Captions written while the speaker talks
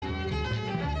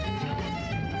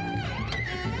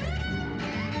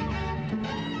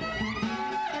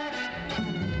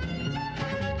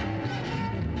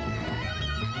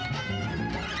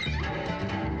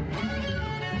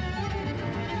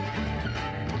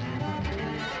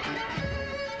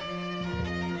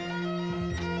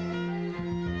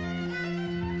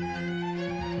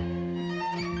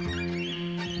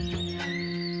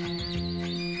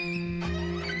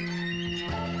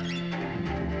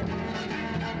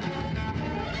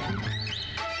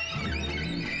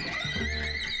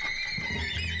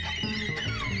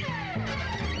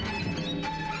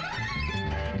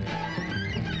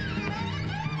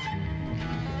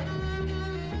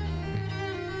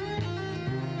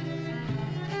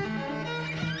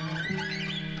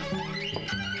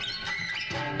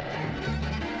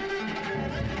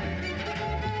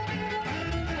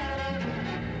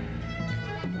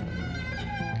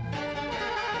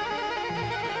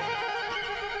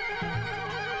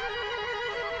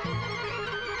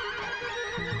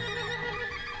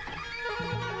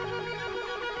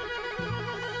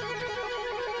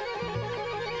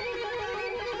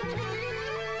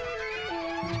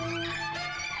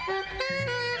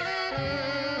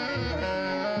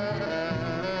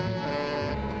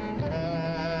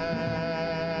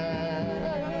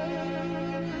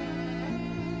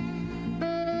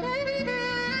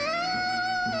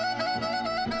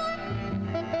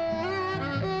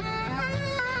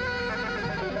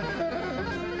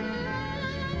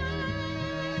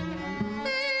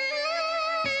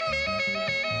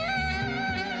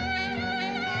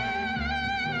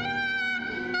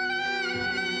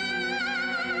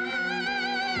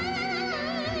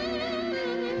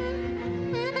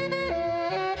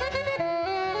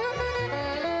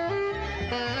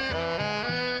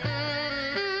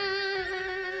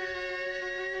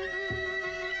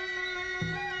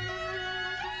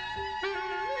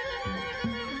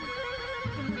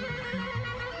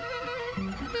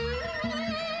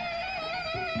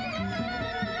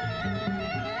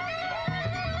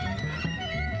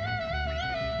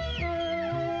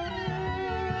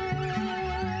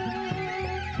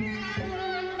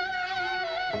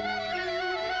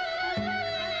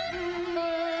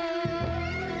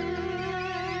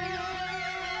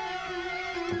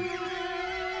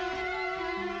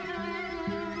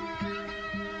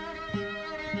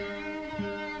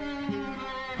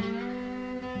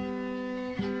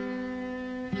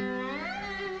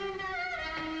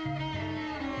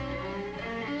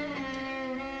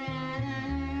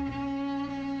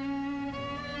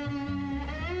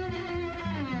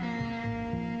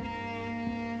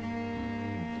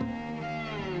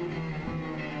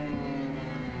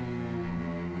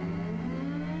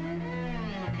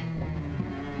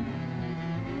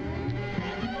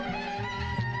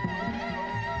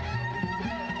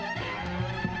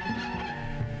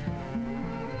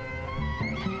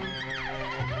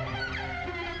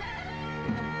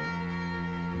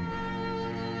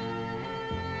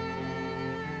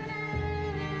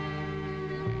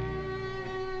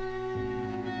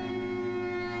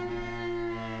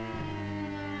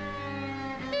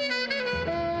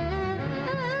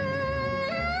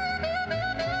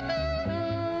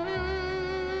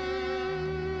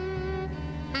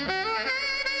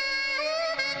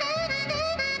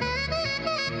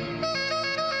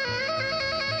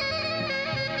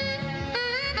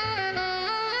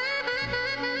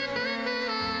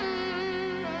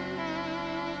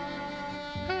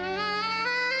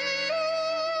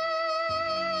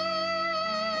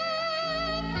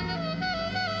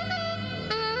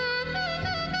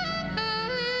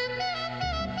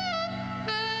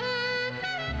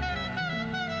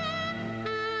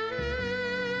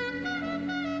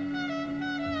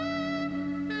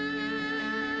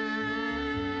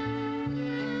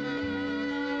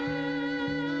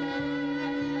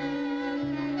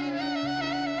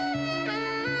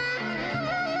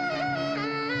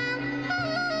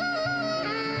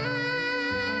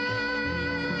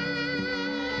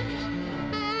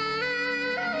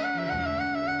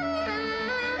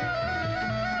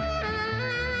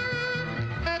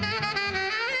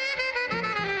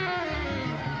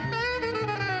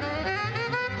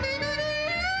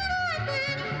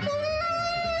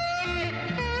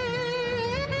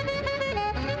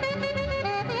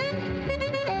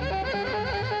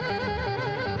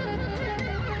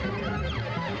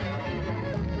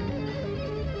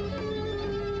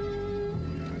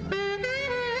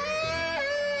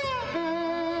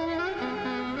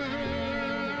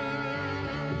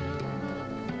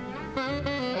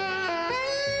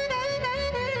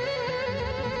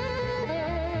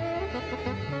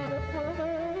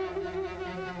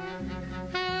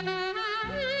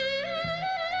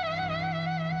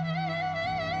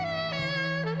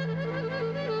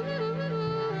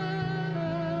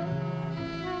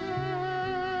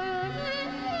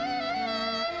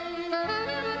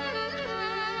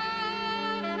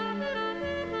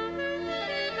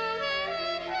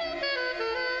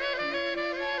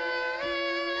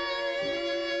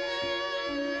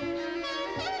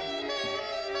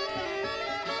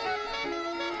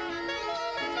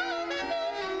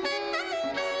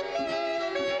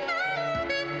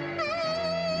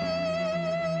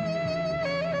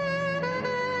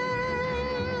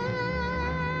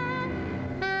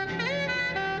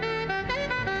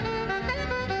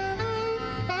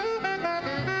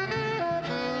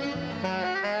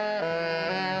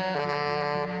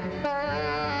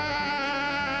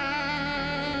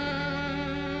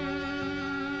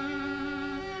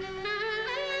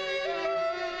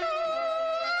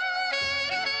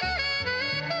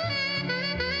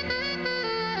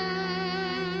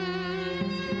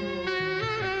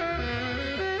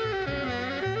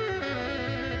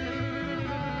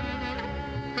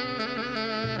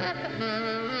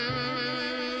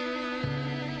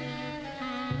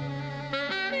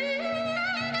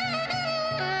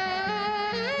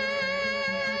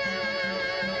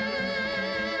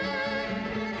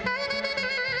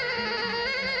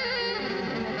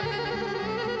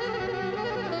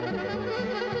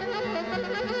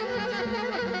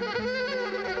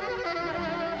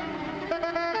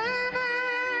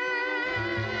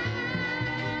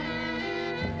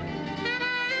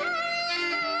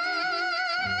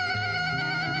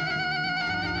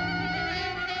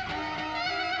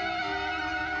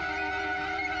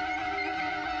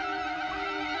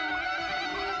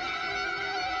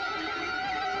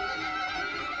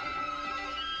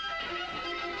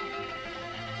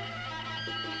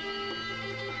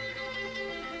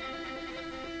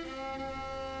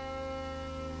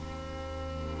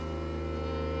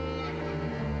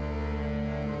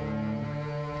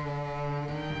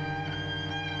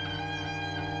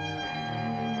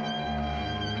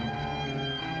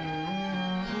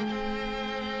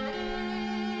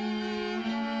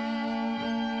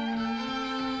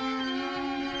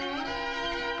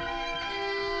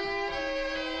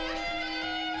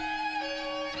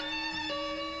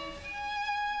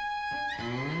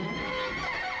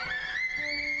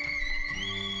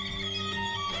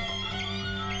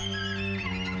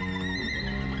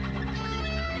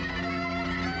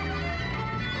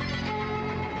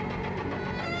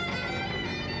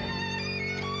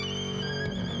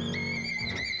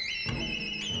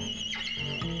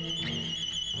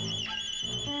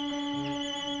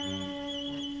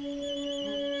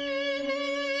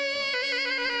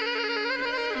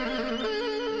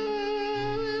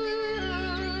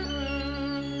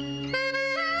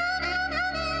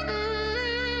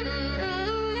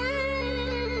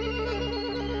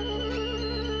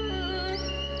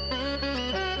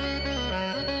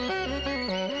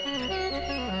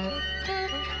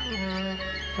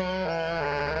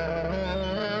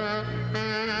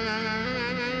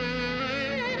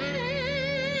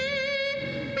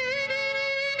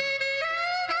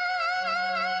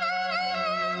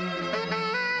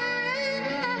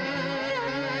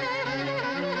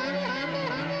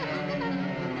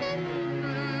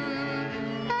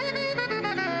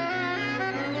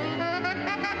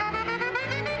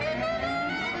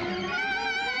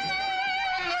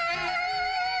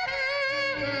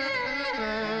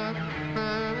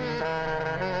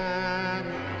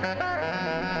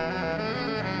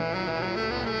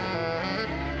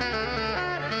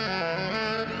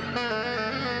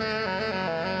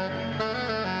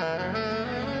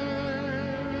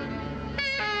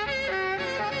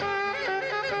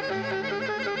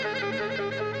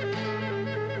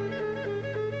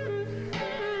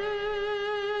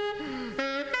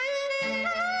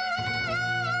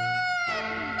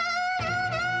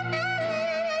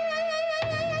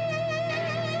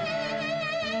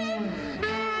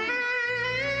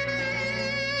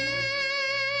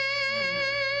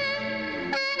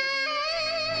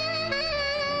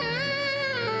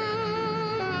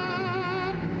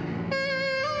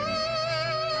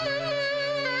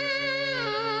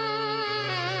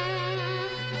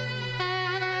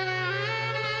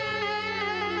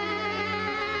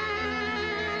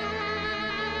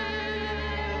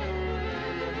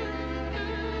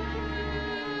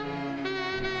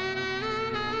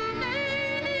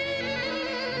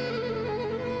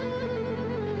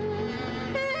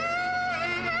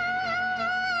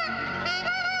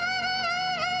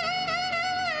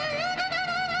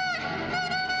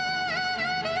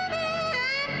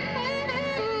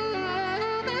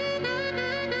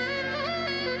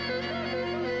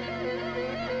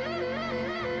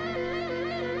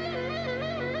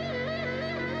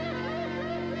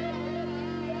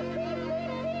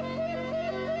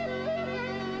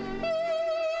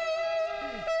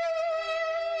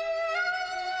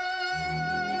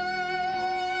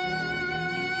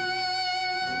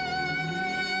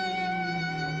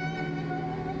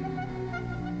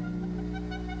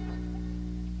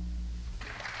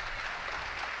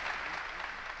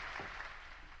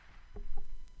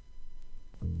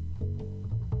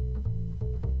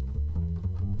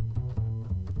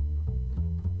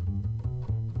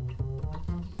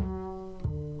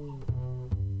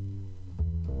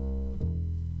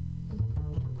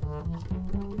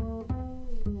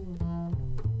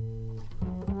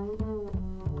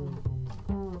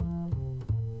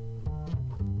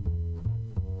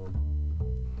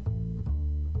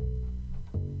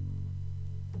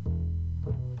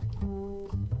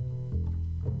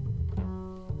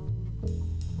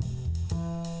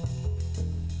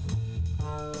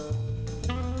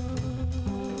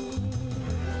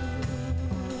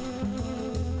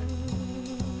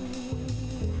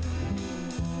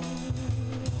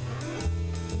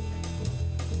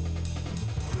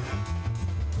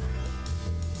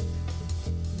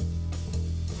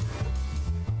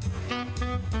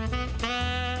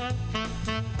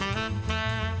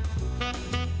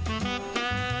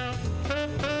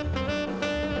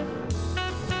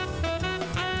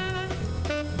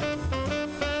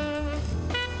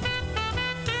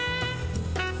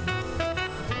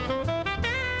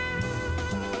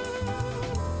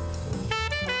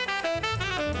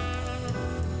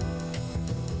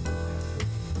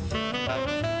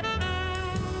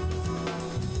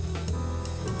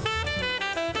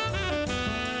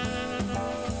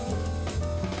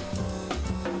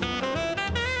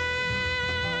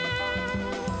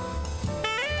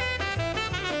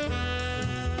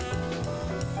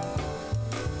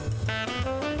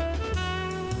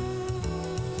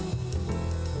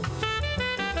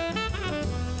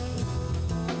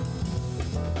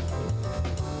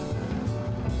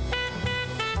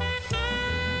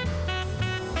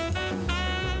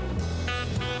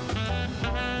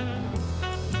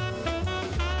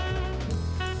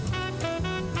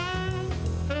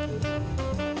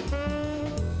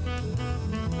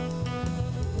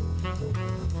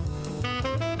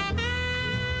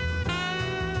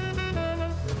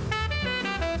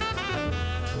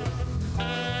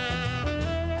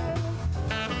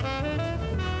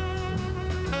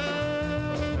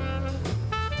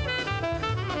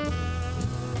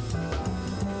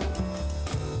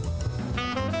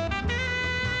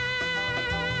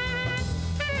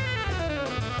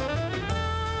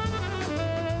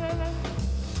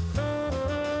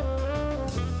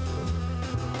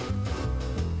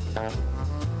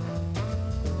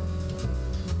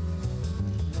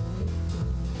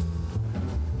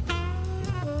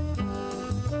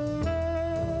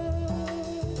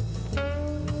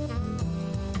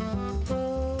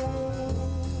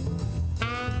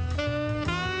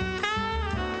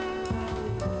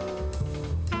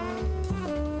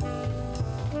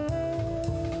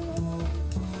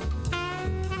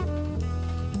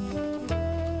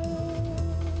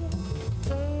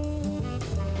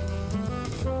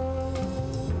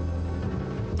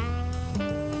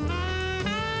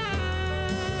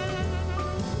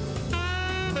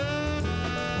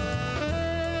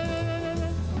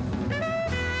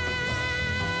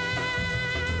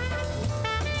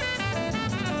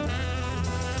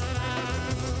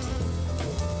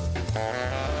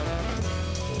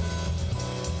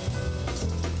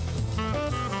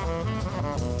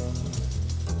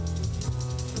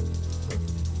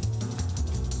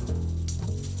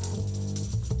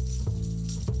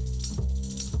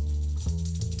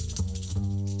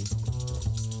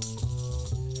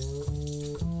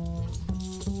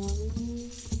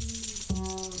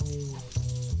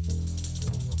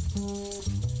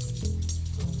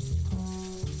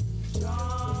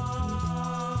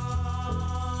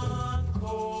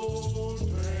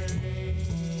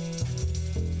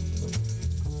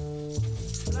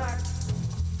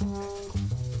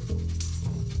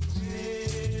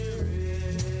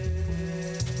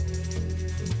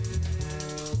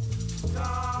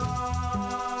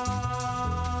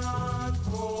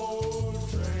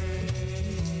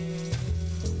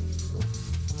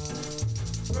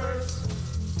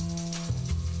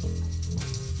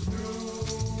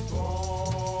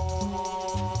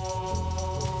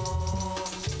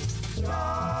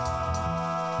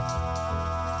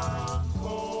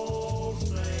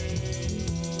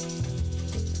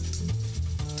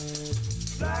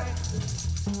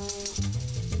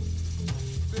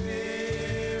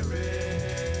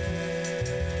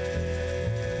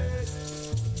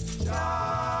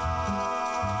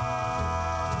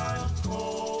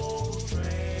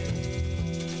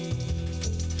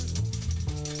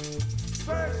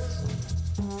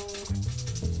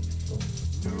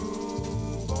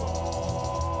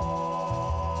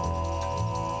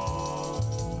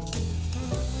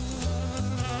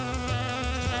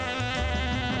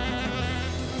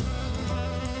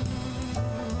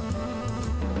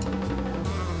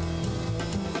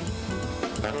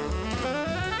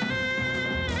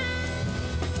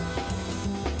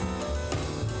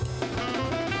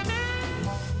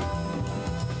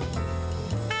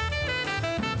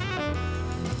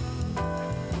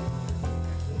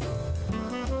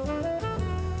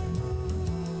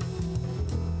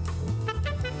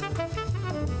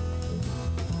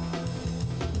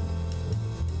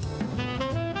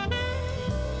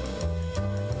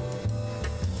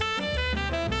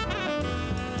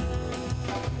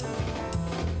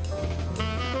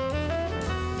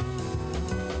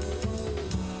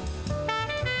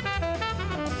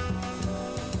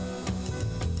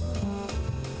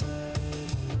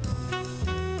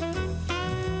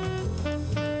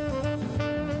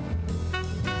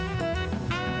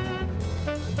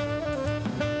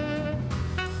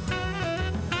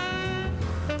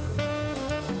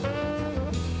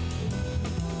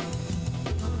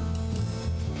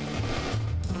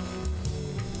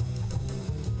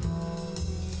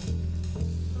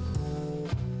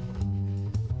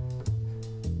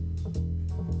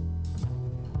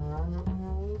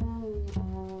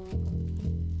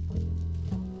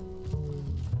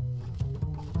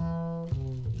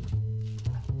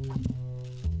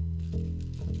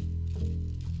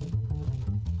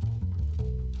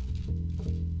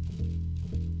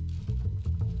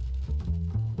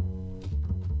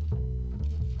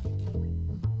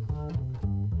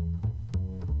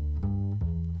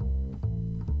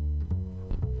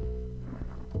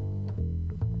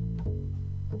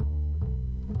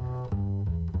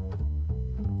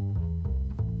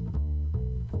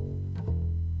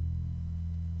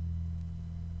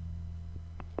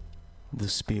The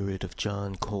spirit of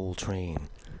John Coltrane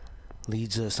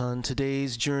leads us on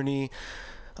today's journey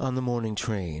on the morning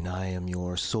train. I am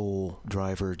your soul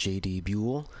driver, J.D.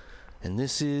 Buell, and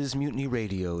this is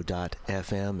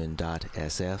MutinyRadio.fm and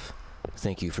 .sf.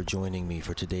 Thank you for joining me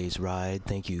for today's ride.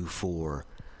 Thank you for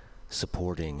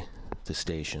supporting the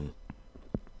station.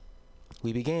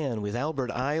 We began with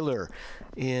Albert Ayler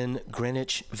in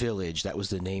Greenwich Village. That was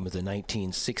the name of the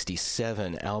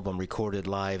 1967 album, recorded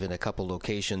live in a couple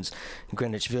locations in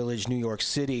Greenwich Village, New York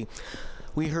City.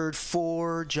 We heard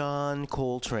For John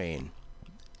Coltrane,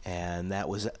 and that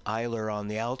was Ayler on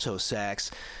the alto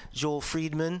sax, Joel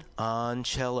Friedman on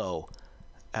cello,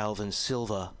 Alvin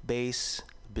Silva bass,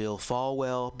 Bill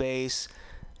Falwell bass,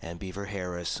 and Beaver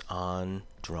Harris on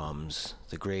drums.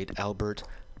 The great Albert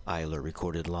Ayler,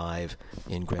 recorded live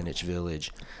in Greenwich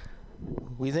Village.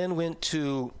 We then went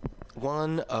to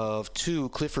one of two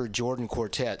Clifford Jordan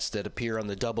quartets that appear on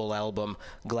the double album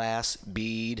Glass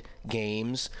Bead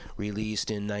Games, released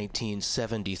in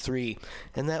 1973,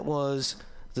 and that was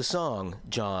the song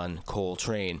John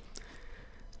Coltrane.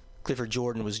 Clifford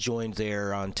Jordan was joined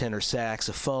there on tenor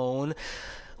saxophone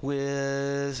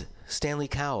with Stanley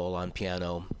Cowell on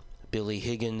piano, Billy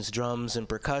Higgins drums and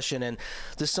percussion, and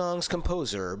the song's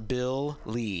composer, Bill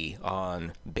Lee,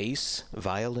 on bass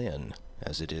violin,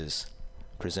 as it is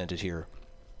presented here.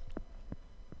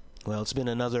 Well, it's been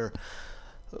another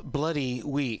bloody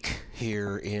week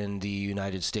here in the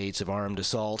United States of armed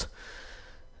assault.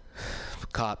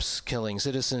 Cops killing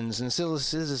citizens and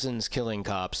citizens killing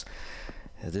cops.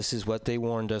 This is what they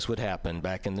warned us would happen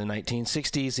back in the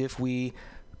 1960s if we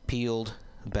peeled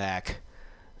back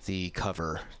the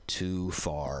cover too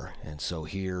far. And so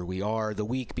here we are. The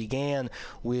week began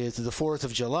with the 4th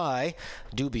of July,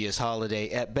 dubious holiday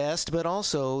at best, but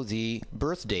also the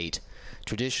birth date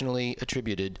traditionally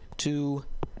attributed to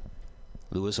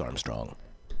Louis Armstrong.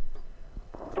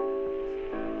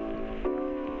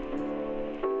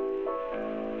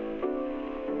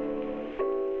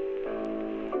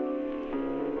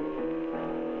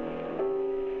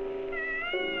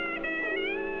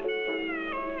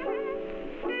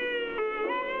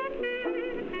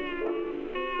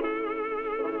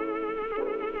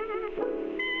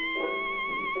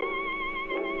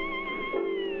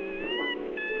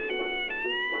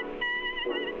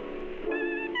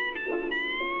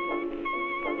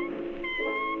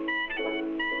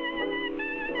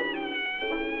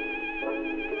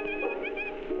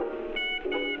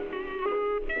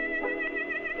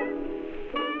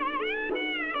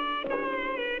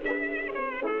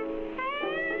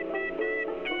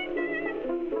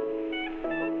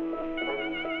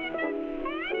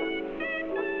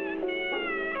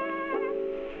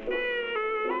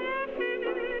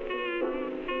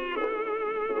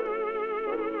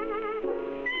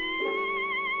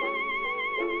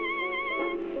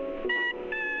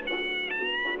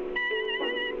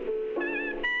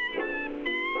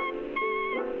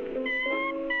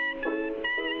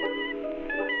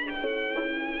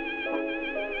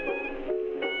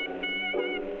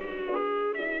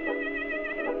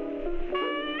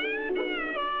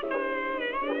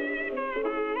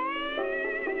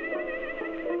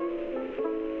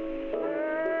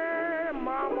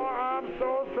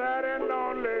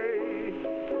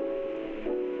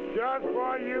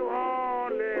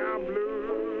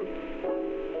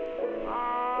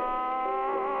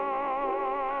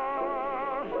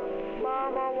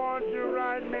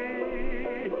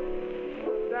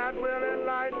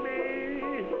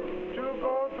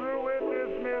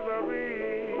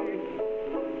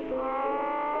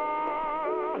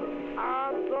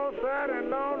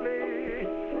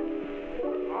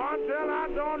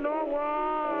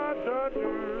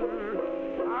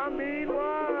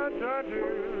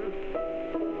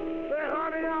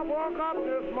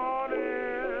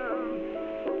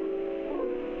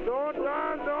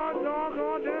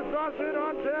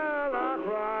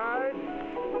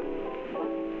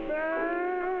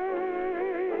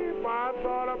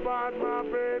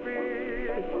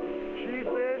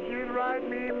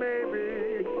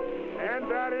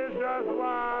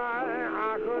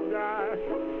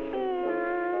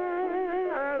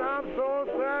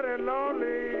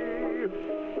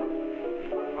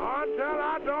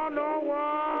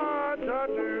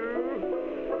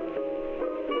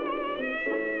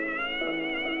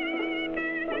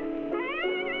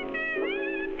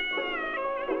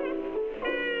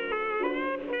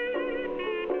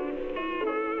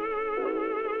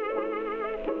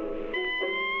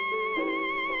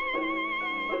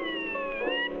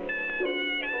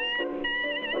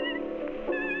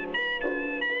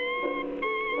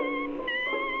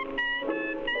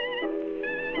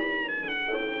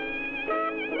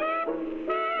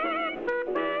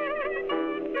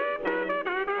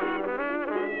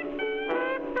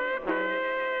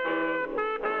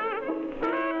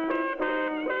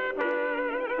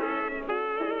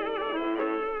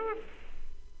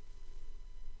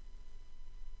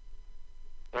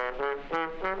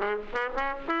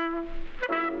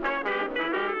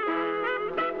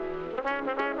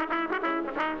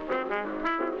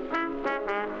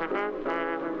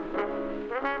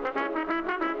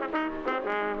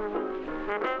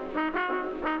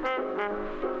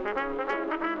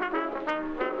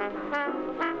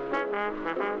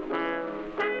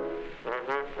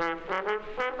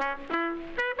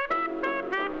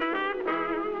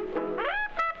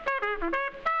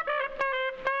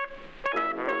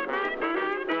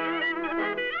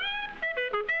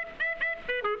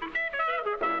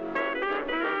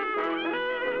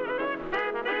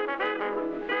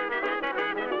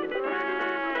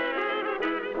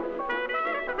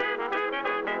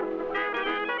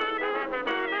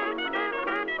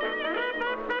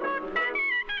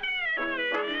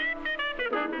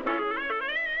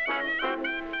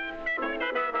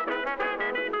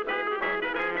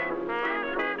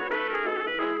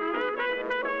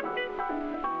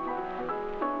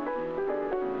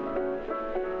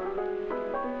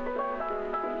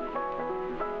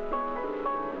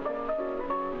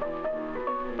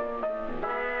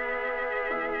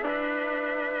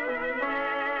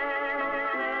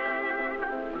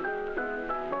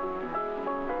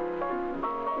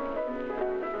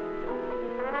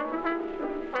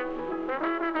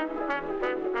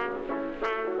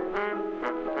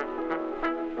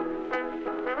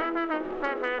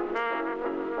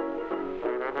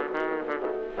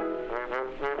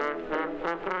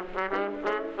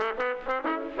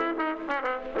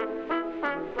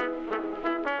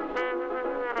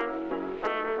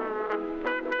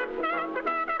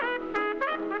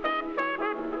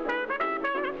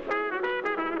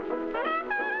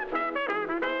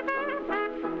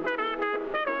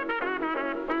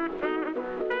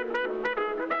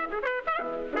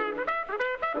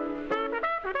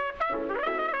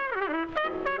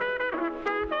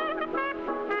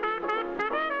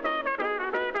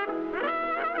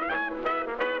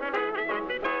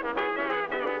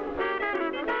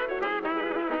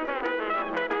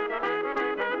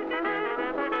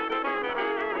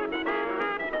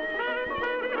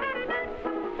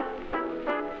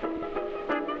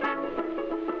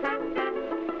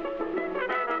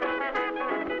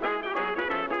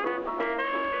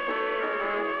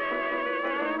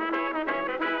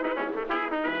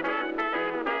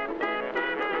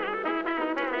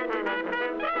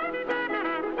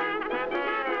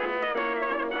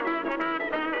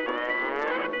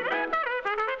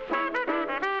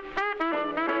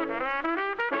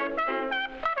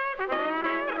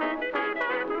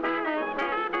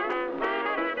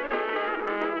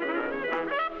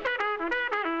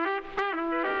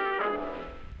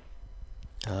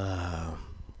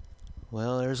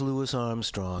 Well, there's Louis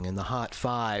Armstrong and the Hot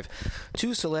Five.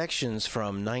 Two selections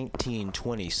from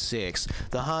 1926.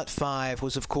 The Hot Five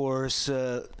was, of course,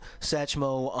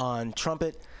 Satchmo on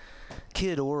trumpet,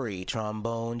 Kid Ory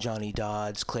trombone, Johnny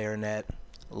Dodds clarinet,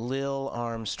 Lil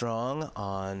Armstrong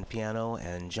on piano,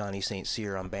 and Johnny St.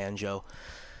 Cyr on banjo.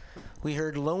 We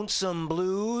heard Lonesome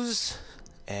Blues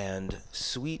and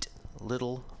Sweet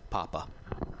Little Papa.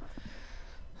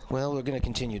 Well, we're going to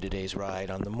continue today's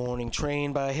ride on the morning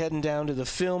train by heading down to the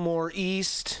Fillmore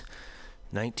East,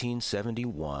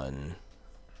 1971.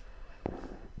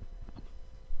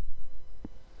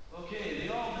 Okay,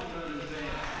 the Allman Brothers Band.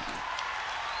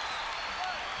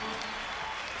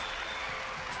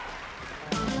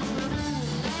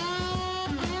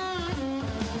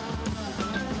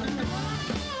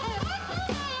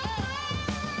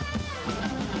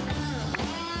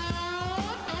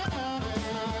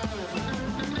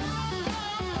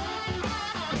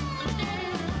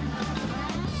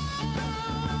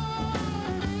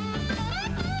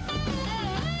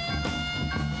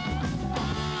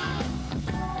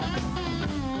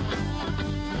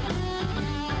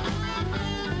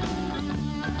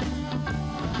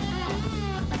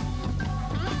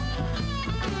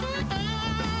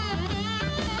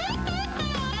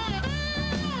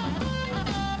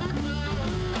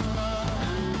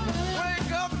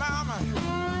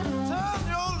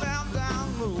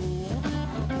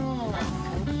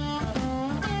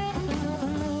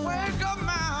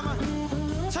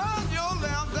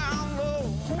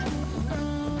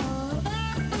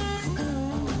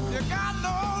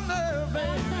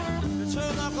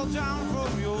 Down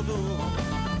from your door.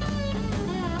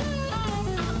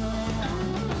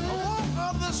 I woke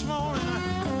up this morning,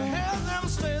 I had them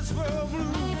Statesboro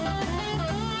blues.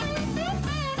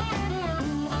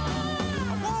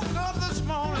 I woke up this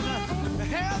morning, I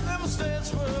had them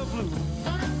Statesboro blues.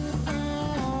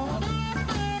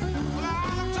 Well, I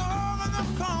looked over in the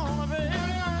corner,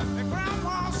 baby, and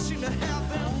Grandma seemed to have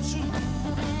them too.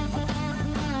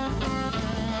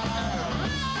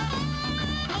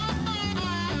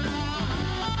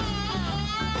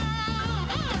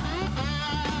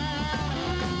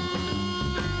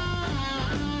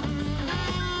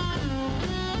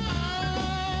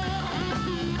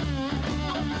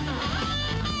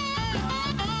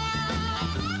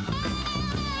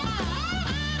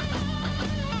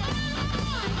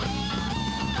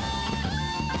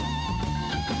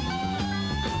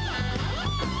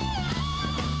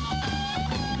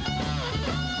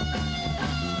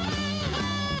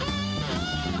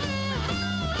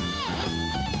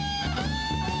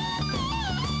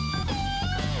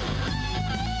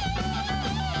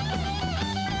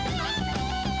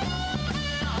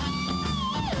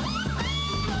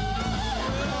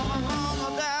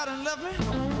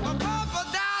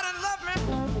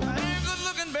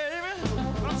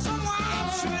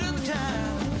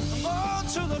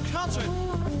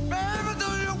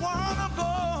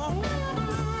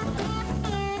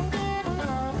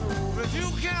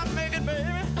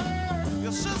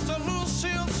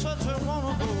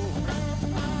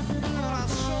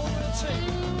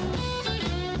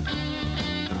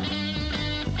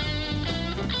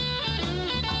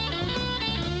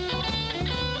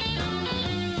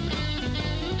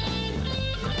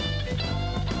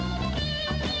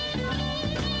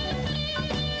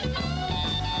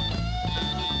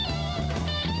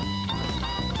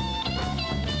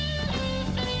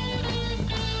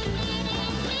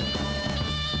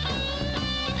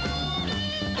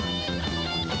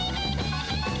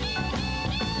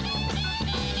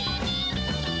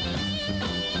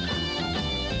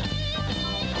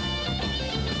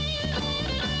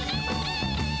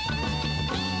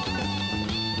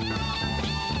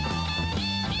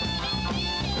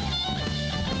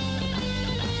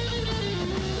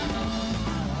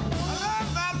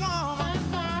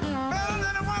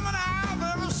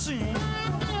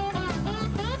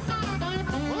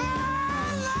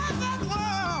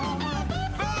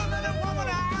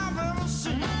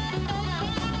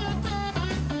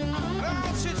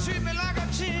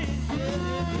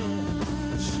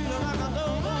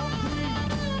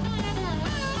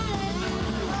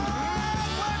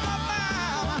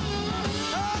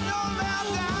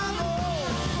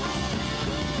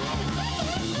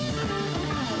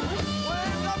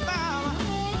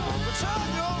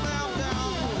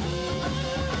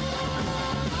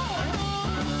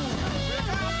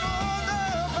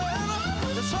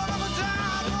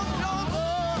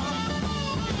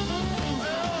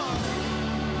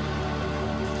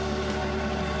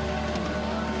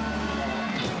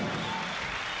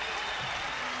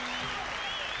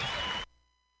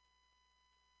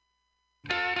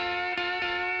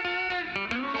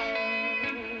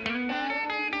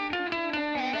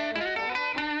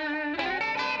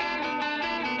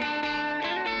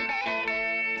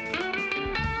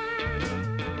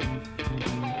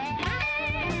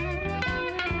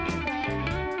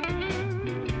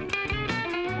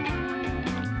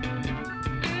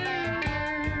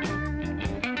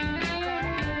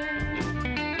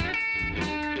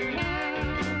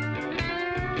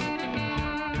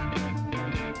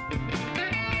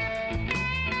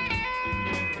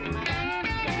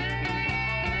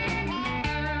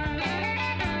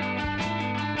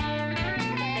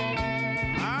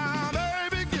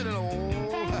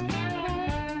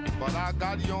 but I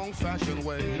got young fashioned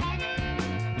ways.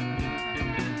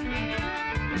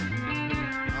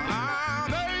 I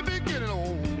may be getting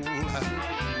old,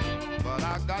 but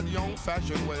I got young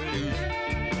fashioned ways.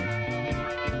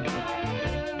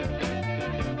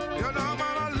 You know,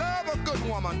 man, I love a good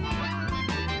woman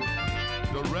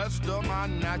the rest of my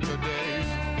natural days.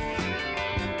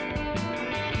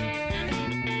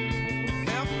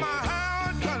 If my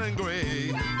hair turning gray,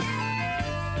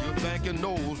 you think it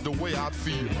knows the way I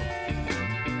feel.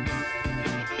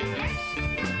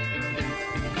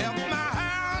 If my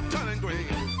hair turning gray,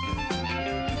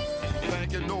 you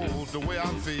think it knows the way I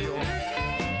feel.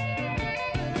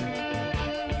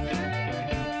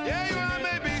 Yeah, you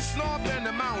may be slope in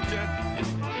the mountain,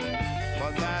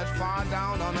 but that's far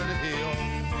down under the hill.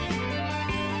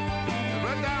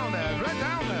 Right down there, right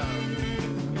down there.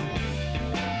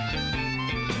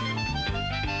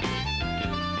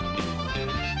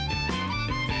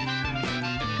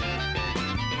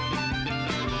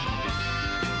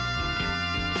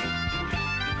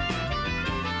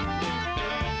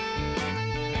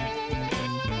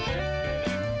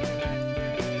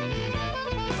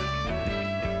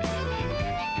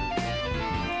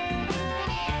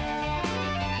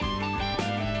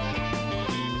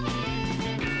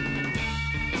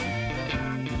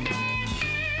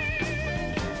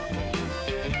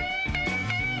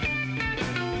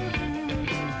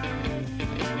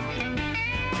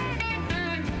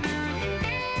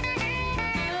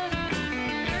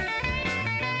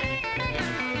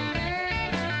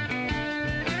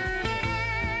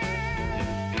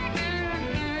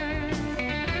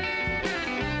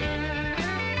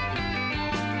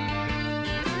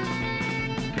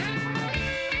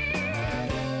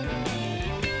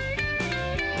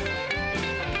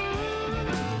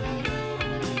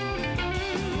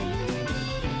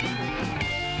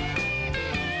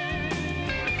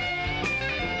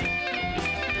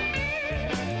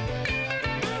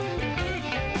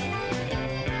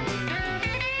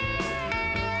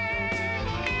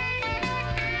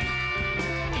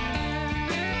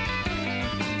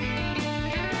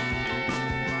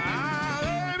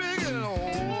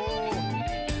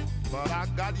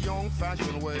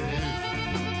 Fashioned ways.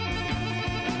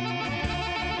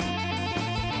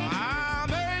 I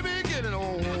may be getting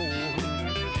old,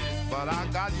 but I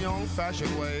got young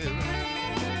fashioned ways.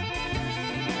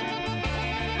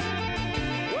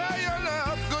 Well, you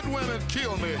know, good women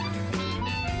kill me,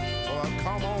 or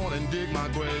come on and dig my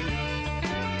grave.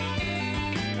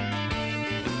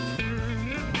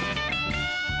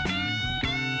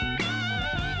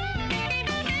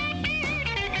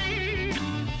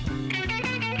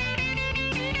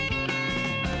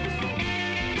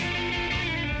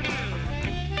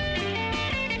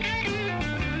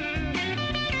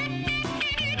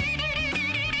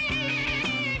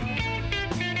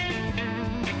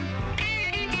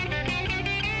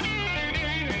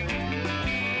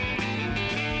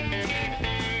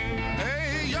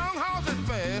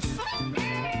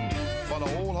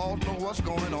 What's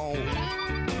going on?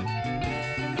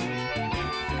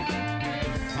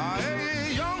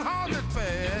 Hey, young horse is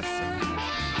fast,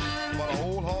 but an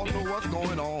old horse know what's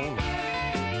going on.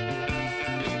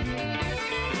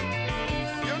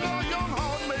 You know, young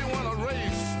horse may win a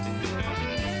race,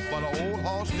 but an old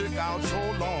horse stick out so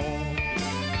long.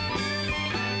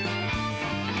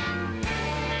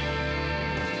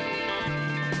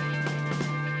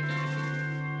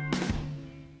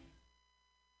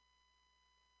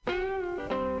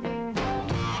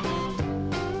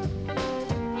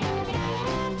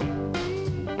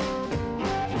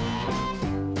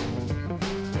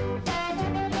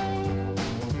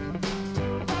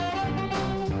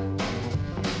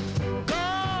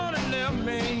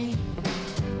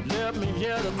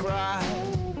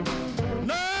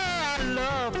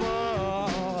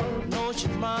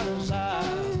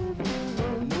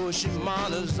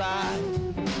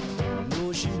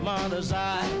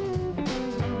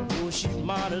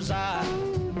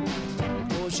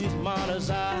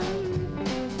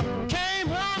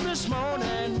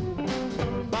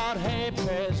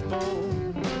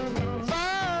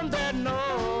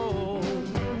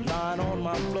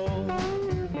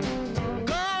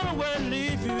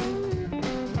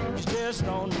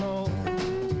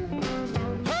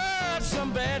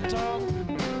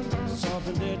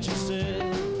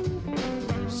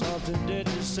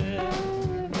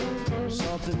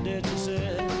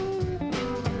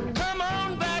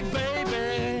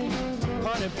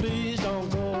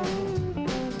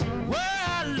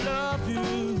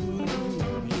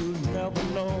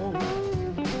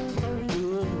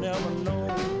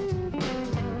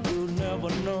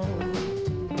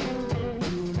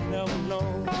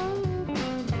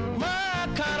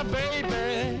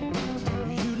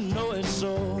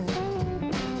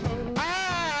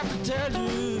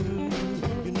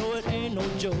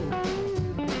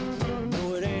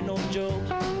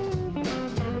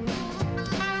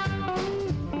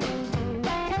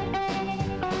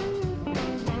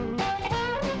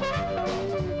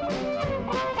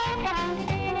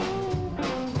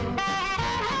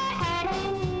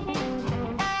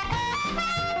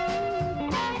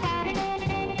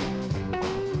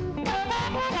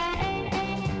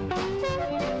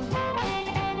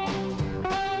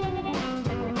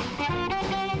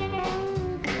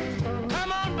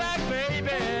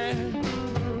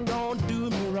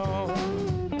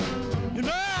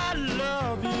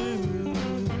 love you.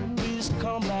 Please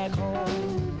come back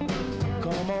home.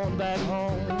 Come on back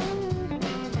home.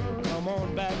 Come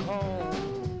on back home.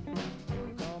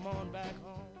 Come on back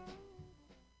home.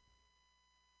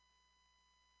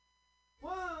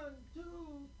 1,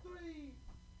 2, 3.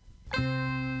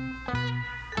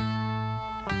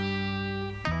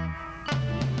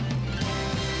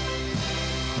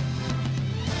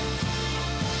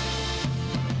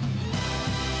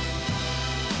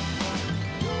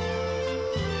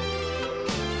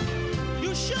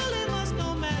 You surely must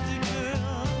know magic,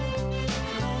 girl,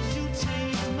 'cause you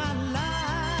changed my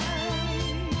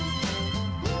life.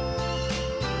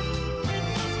 It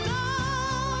was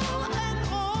dull and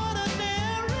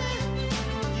ordinary.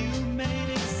 You made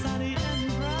it sunny and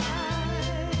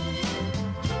bright.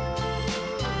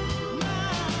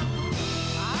 Now,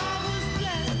 I was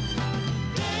blessed the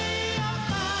day I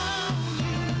found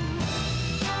you.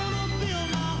 Gonna build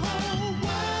my whole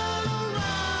world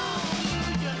around you.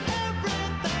 You're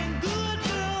everything good,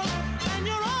 girl, and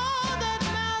you're all that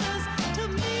matters to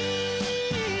me.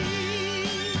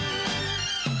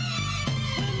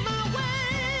 When my way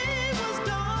was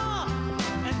dark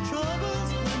and troubles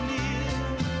were near,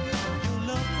 your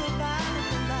love provided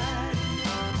the light,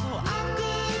 so I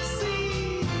could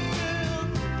see, girl.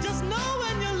 Just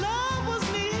knowing your love was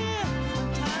near when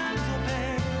times were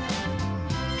bad,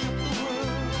 kept the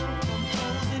world from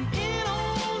closing in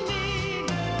on me,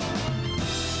 girl.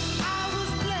 I was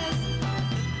blessed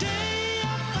the day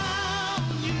I found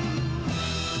you.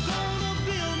 Gonna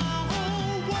build my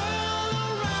whole world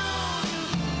around you.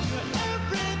 You're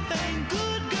everything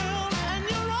good, girl, and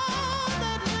you're all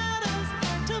that matters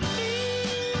to me.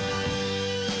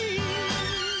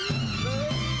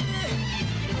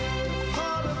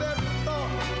 Part of every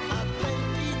thought I think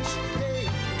each day.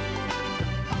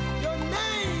 Your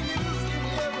name is in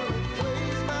every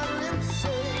phrase my lips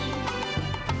say.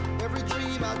 Every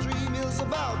dream I dream is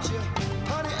about you.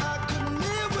 Honey, I couldn't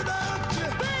live without you.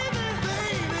 Baby,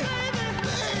 baby, baby,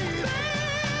 baby.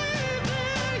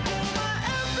 You're my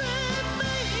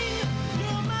everything.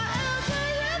 You're my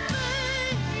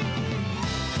everything.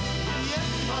 Yes,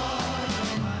 you are.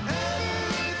 You're my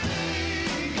everything.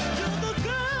 You're the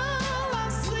girl I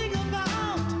sing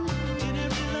about in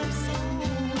every love song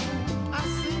I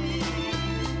sing.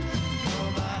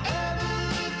 You're my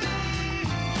everything.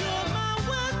 You're my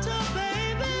winter,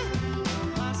 baby.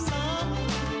 My summer,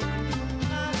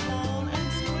 my fall and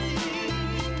spring.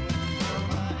 You're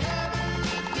my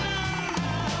everything.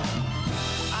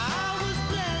 I was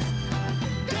blessed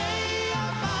the day I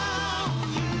found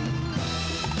you.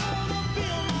 Gonna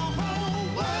build my whole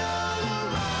world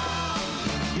around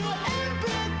you. You're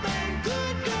everything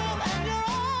good, girl, and you're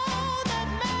all that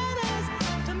matters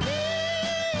to me.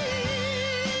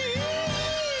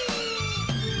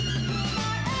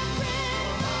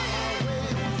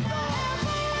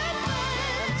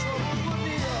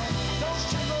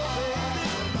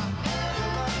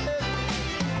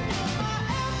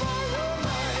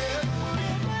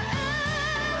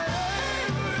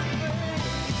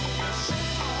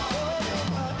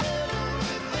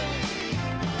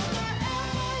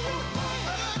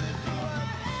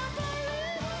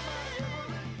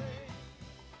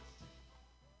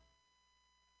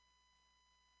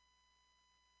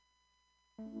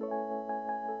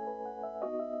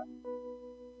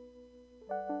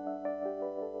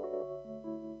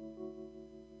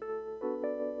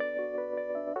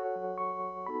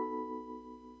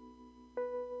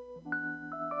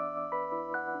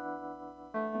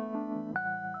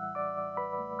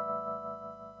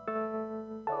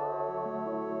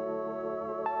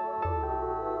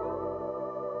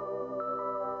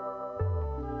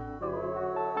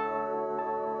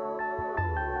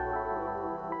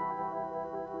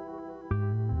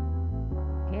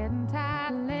 Getting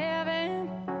tired of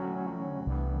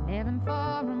living for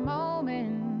a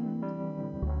moment.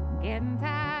 Getting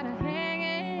tired of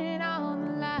hanging on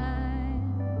the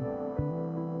line.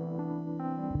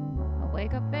 I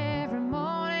wake up every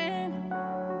morning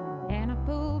and I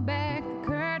pull back the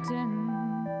curtain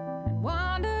and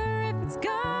wonder if it's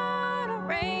gonna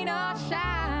rain or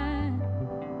shine.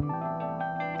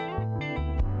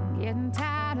 Getting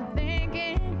tired of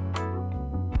thinking,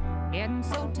 getting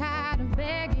so tired of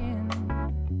begging,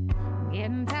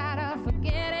 getting tired of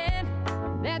forgetting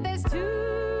that there's two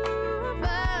of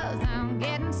us. I'm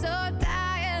getting so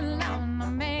tired,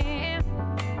 lonely man.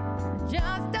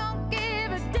 Just don't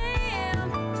give a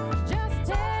damn.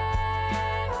 Just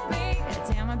tell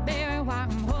me, baby, why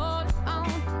I'm holding on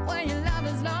when your love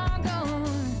is long gone.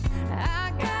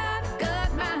 I got a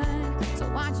good mind, so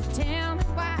why don't you tell me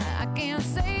why I can't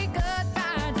say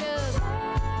goodbye? Just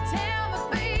tell me,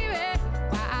 baby,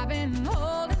 why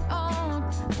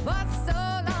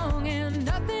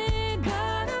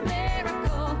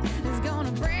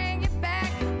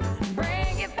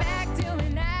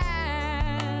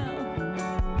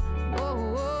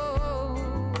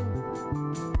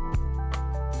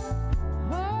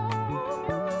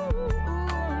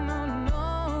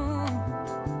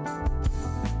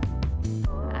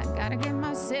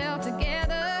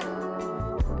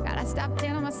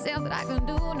but I can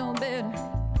do no better.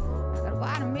 I gotta go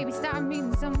out and maybe start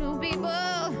meeting some new people.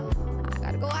 I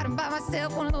gotta go out and buy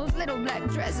myself one of those little black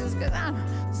dresses, cause I'm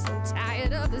so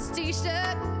tired of this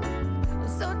t-shirt. I'm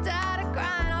so tired of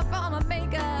crying off all my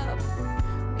makeup.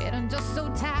 Getting just so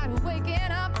tired of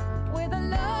waking up with a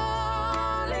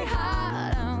lonely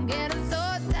heart. I'm getting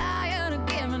so tired of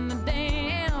giving a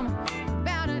damn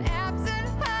about an absent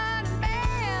heart and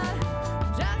man.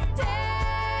 Just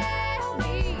tell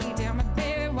me,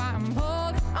 baby, why I'm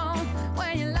holding on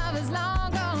when your love is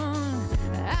long gone.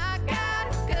 I got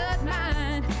a good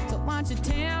mind, so why don't you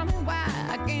tell me why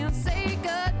I can't say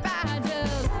goodbye?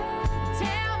 Just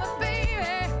tell me,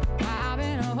 baby, why I've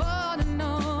been holding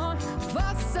on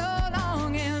for so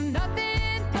long, and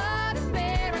nothing but a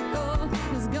miracle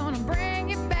is gonna bring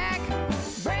you back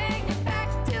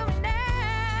to me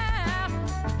now.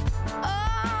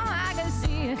 Oh, I can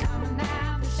see it coming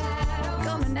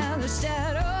out the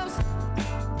shadows,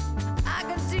 I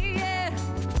can see it.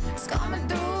 It's coming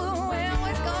through the wind,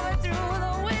 it's coming through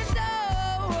the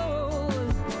windows.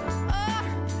 Oh,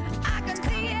 I can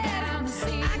see it, I can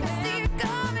see it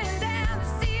coming down the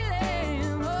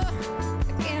ceiling. Oh,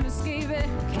 I can't escape it,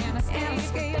 can't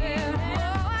escape it.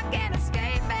 Oh, I can't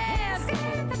escape it.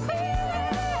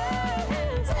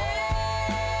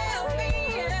 Tell me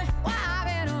why I've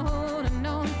been holding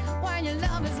on when your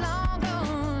love is long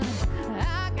gone.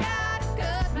 I got a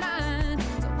good mind,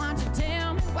 so why don't you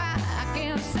tell me why I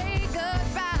can't say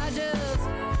goodbye? Just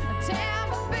tell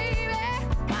me, baby,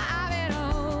 why I've been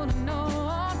holding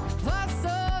on for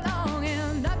so long,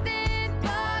 and nothing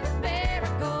but a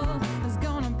miracle is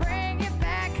gonna bring you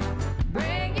back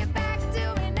to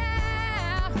me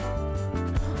now.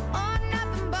 Oh,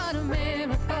 nothing but a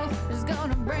miracle is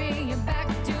gonna bring you back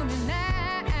to me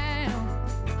now.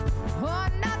 Oh,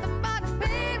 nothing but a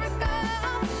miracle.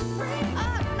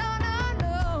 Oh, no.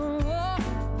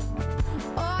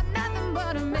 Oh, nothing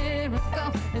but a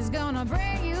miracle is gonna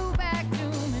bring you back to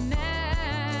me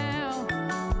now.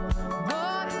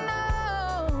 Oh, no.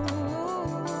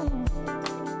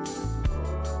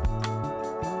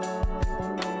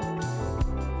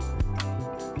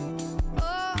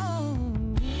 Oh.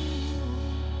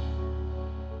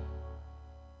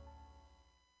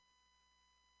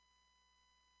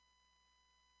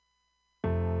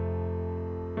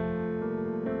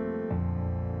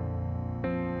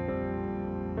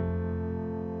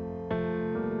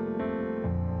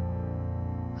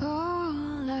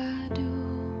 All I do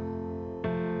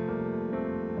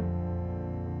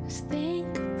is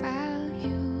think about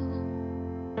you.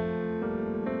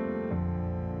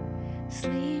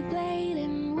 Sleep late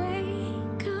and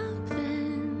wake up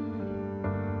then.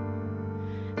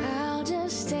 I'll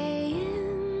just stay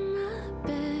in my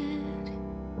bed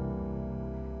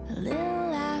a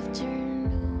little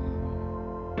afternoon.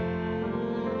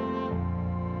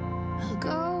 I'll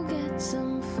go get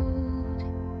some food.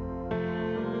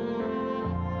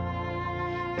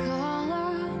 Call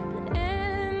up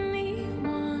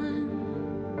anyone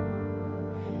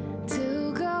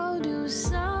to go do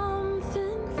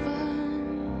something fun.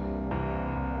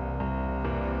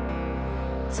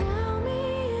 Tell me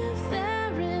if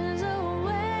there is a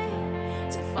way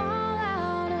to fall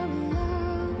out of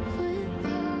love with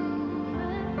you.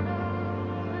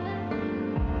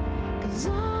 'Cause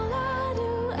all I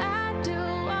do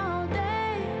all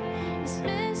day is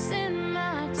missing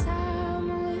my time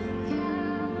with you.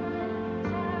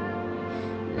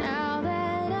 Now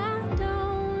that I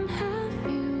don't have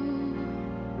you,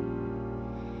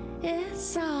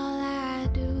 it's all I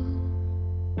do.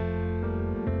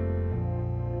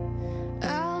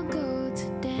 I'll go to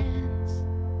dance.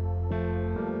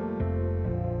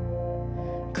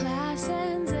 Class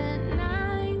ends at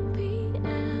 9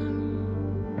 p.m.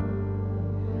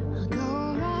 I'll go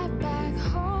right back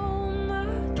home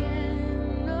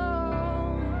again.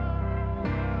 Oh,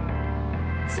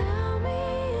 tell me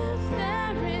if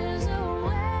there is a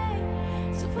way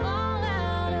to fall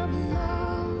out of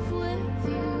love with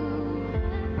you.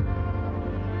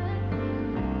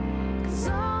 'Cause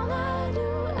all I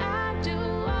do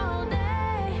all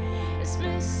day is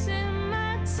missing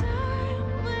my time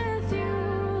with you.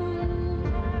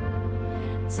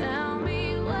 Tell me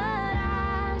what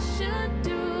I should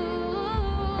do.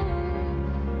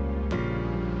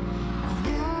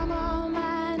 When I'm on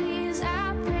my knees,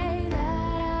 I pray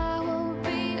that I will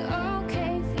be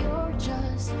okay if you're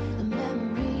just a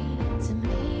memory to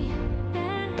me.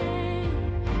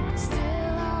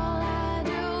 Still all I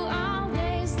do all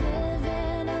day is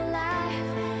living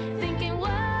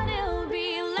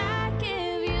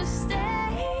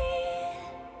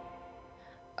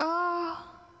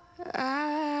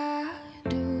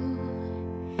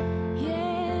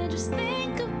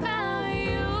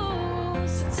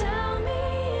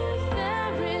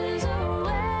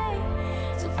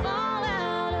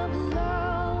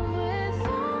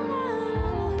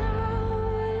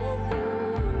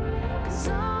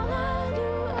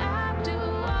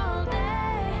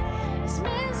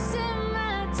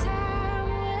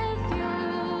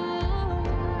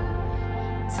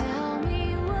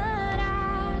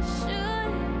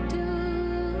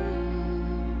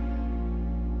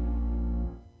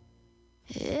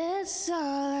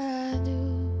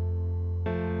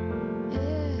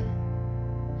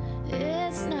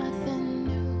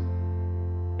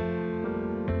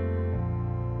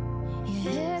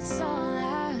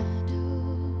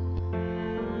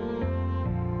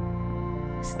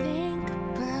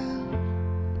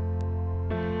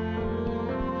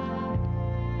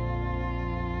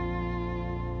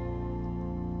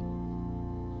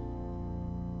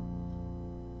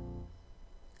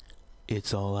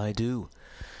It's All I Do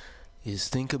Is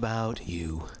Think About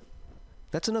You.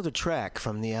 That's another track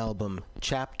from the album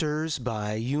Chapters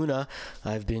by Yuna.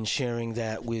 I've been sharing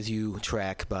that with you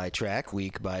track by track,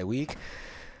 week by week.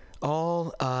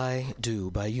 All I Do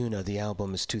by Yuna. The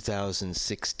album is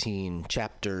 2016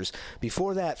 Chapters.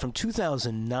 Before that, from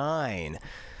 2009,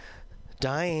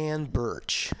 Diane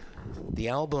Birch. The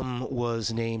album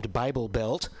was named Bible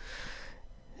Belt,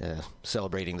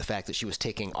 celebrating the fact that she was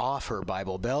taking off her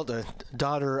Bible belt, a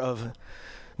daughter of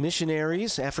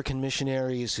missionaries, African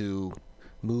missionaries who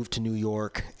moved to New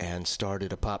York and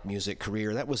started a pop music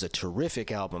career. That was a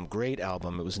terrific album, great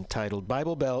album. It was entitled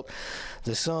Bible Belt.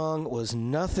 The song was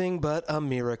Nothing But a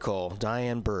Miracle.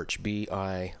 Diane Birch,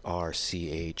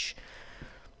 B-I-R-C-H.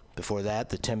 Before that,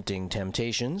 The Tempting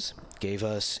Temptations gave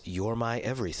us You're My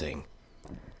Everything.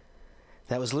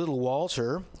 That was Little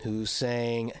Walter, who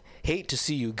sang Hate to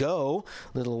See You Go.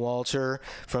 Little Walter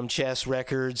from Chess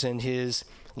Records and his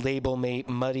label mate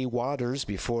Muddy Waters.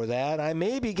 Before that, I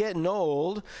may be getting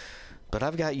old, but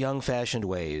I've got young fashioned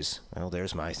ways. Well,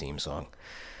 there's my theme song.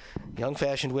 Young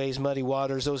Fashioned Ways, Muddy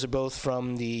Waters, those are both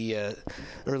from the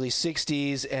early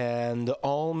 60s, and the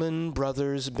Allman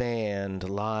Brothers Band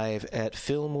live at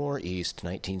Fillmore East,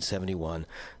 1971.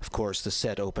 Of course, the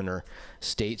set opener,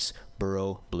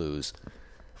 Statesboro Blues.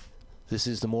 This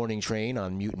is the Morning Train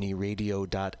on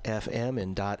MutinyRadio.fm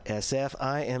and .sf.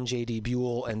 I am J.D.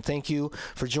 Buell, and thank you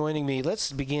for joining me.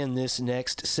 Let's begin this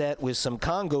next set with some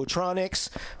Congotronics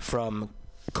from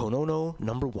Konono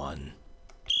Number 1.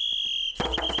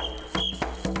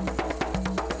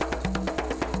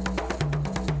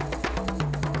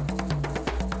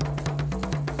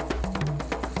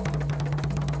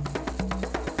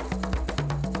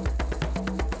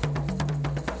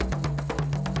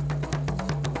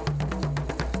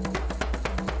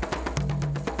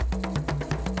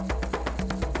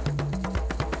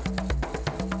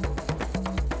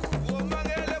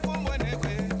 Woman,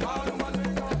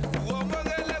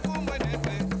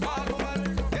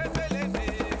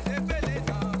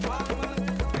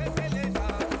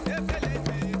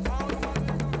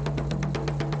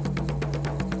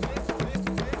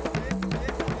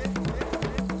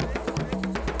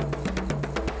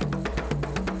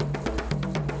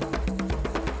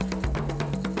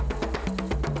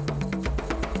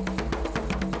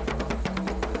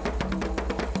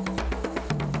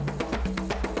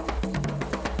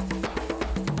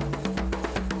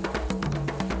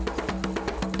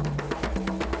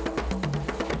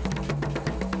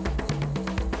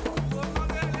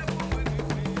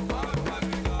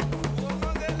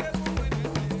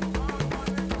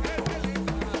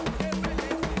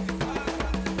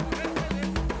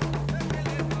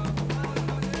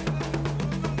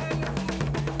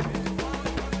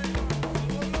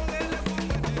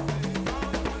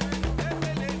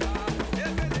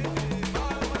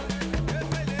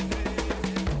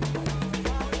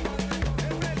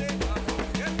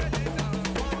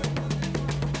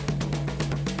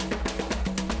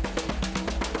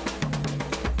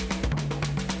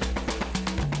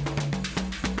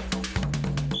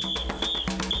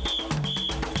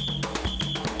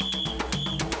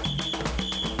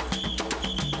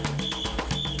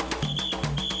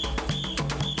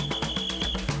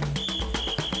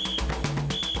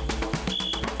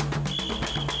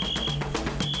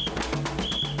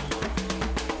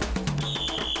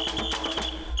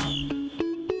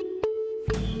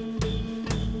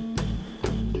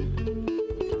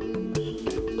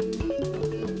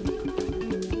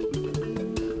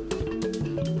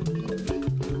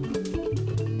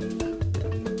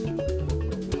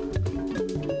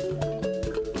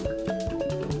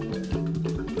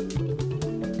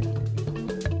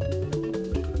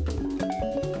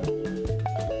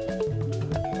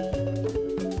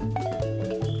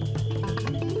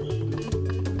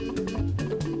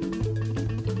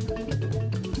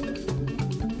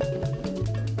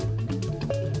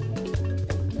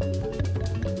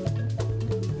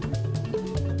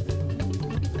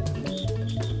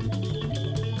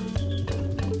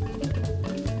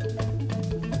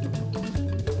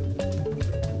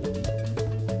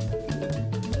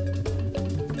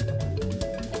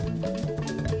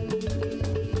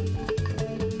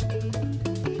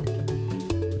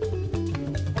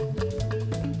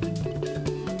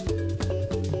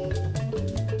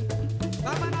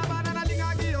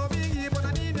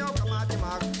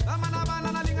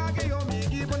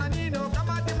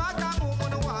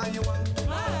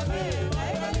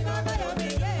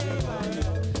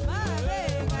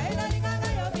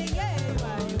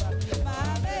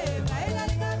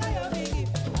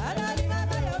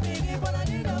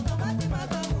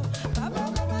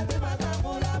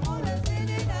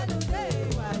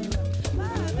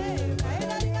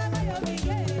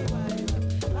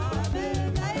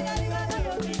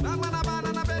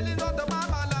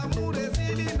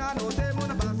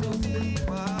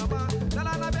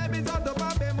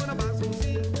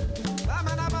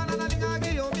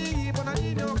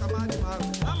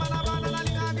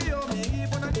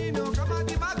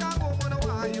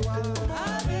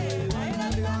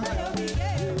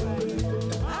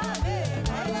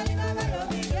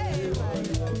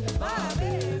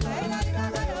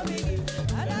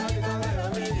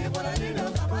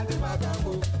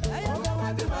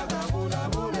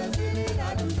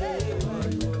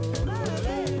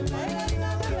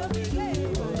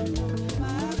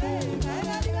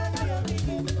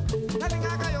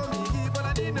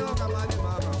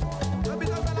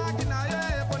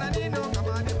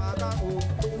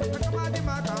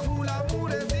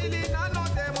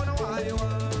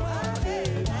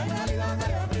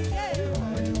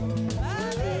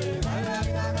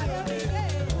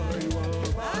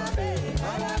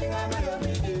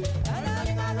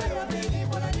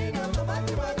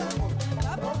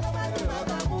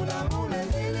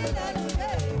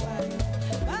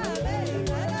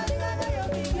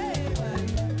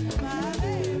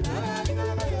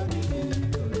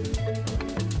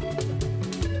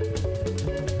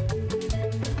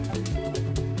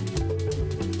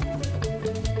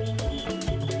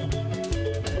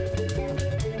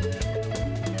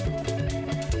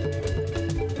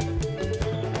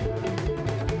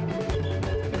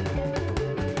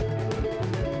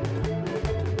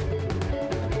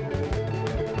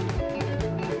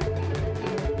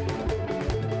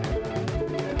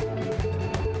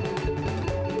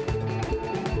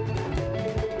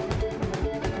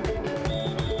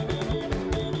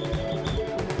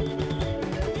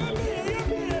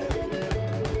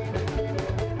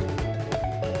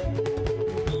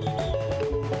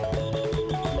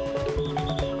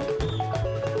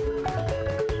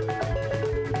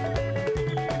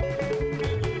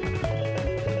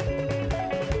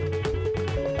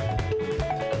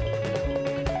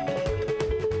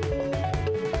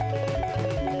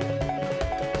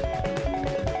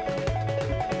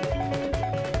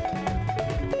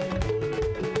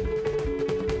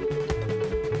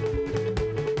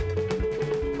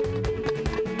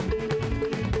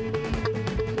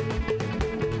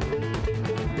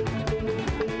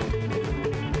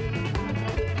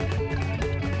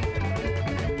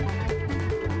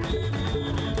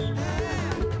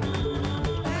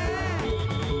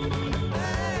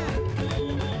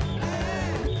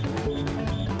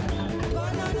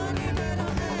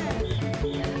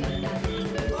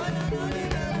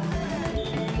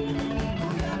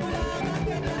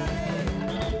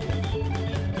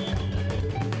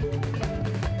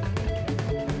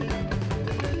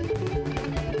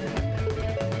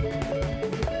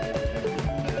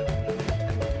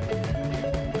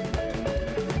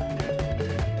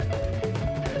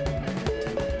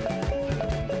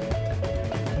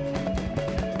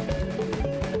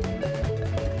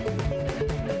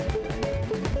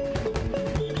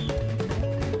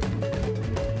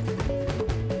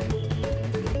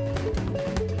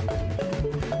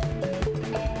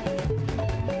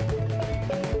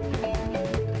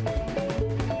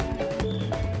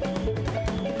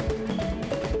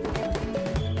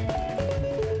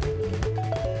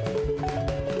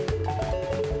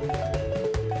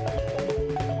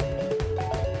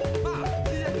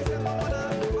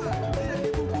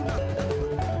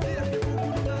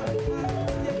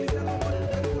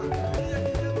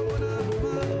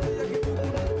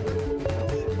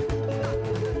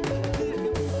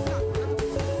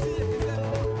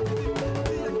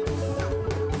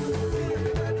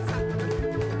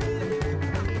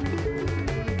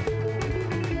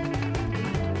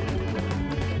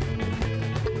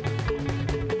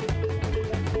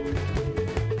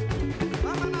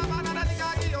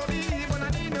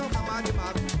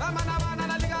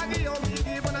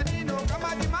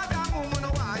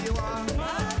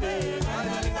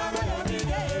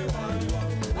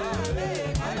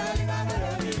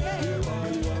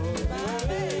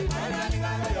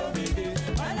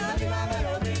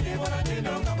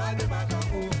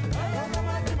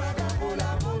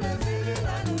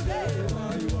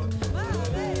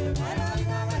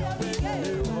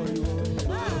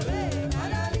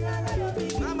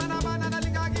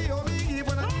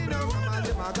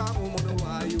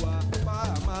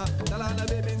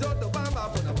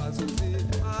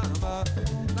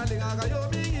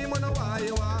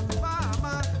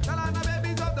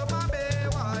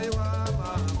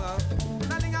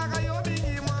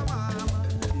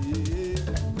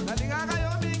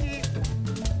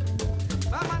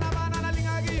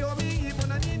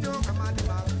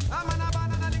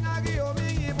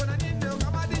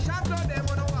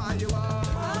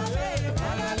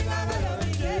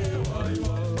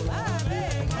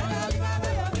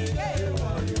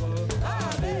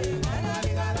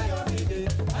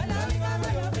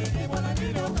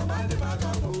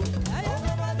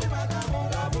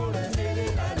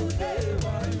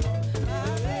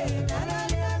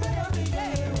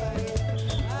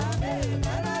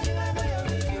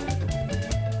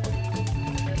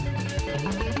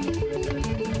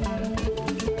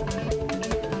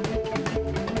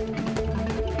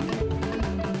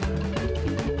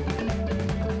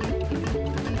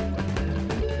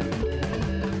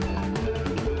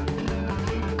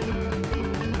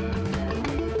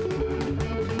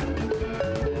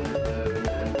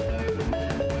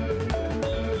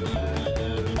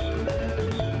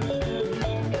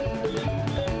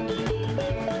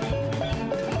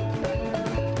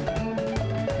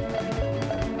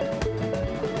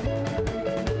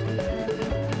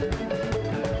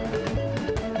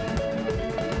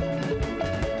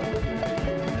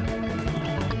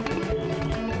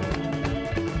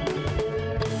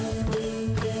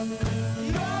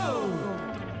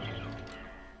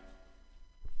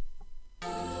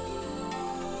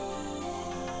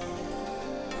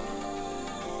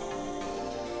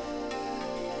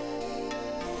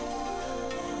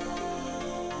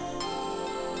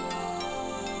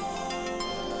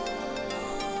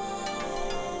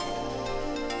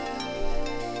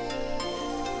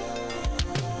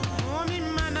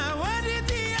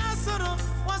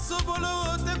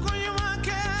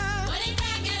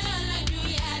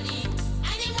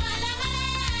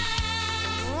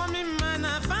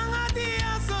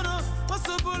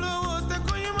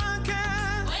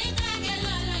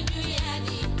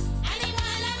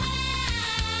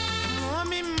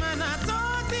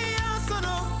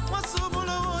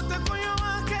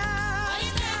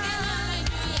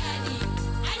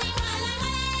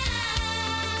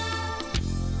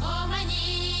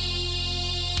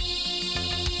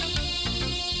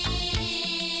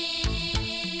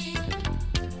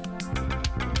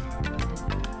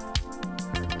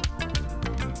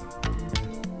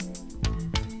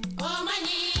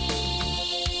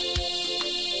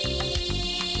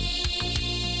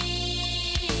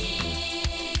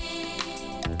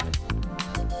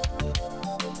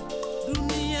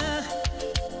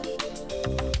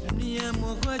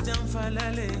 moko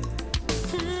jamfalale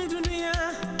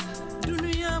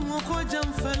dunia moko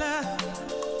jamfala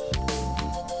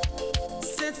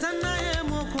setana ye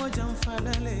moko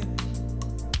jamfalale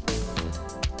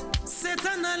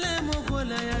setana le moko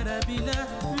la ya rabila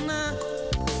na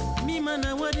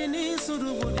mimana wadini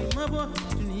surubudi mabo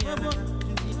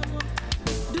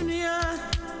dunia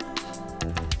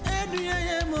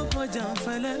ye moko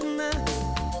jamfala na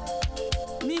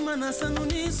mimana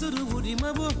sanuni surubudi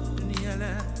mabo dunia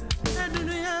la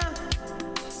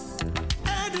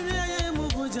dunia ye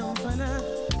moko jamfala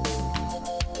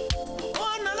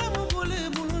ona la moko le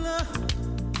bulula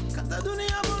kata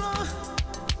dunia bulo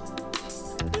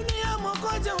dunia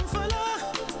moko jamfala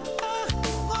o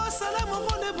sala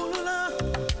moko le bulula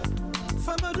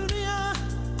fama dunia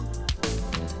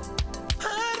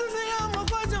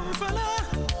moko jamfala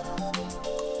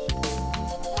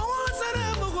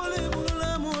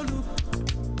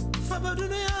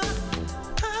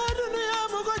dunia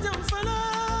moko jamfala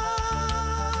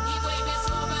ni boy be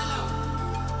so balo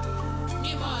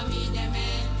ni mo mi deme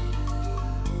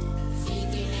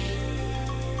fikile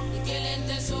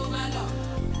ikelente so balo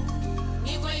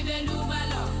ni boy be lu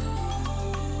balo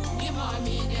ni mo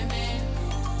mi deme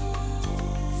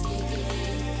fikile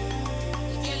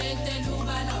ikelente lu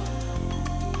balo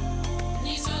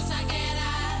ni so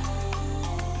sagera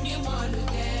ni mo lu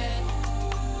de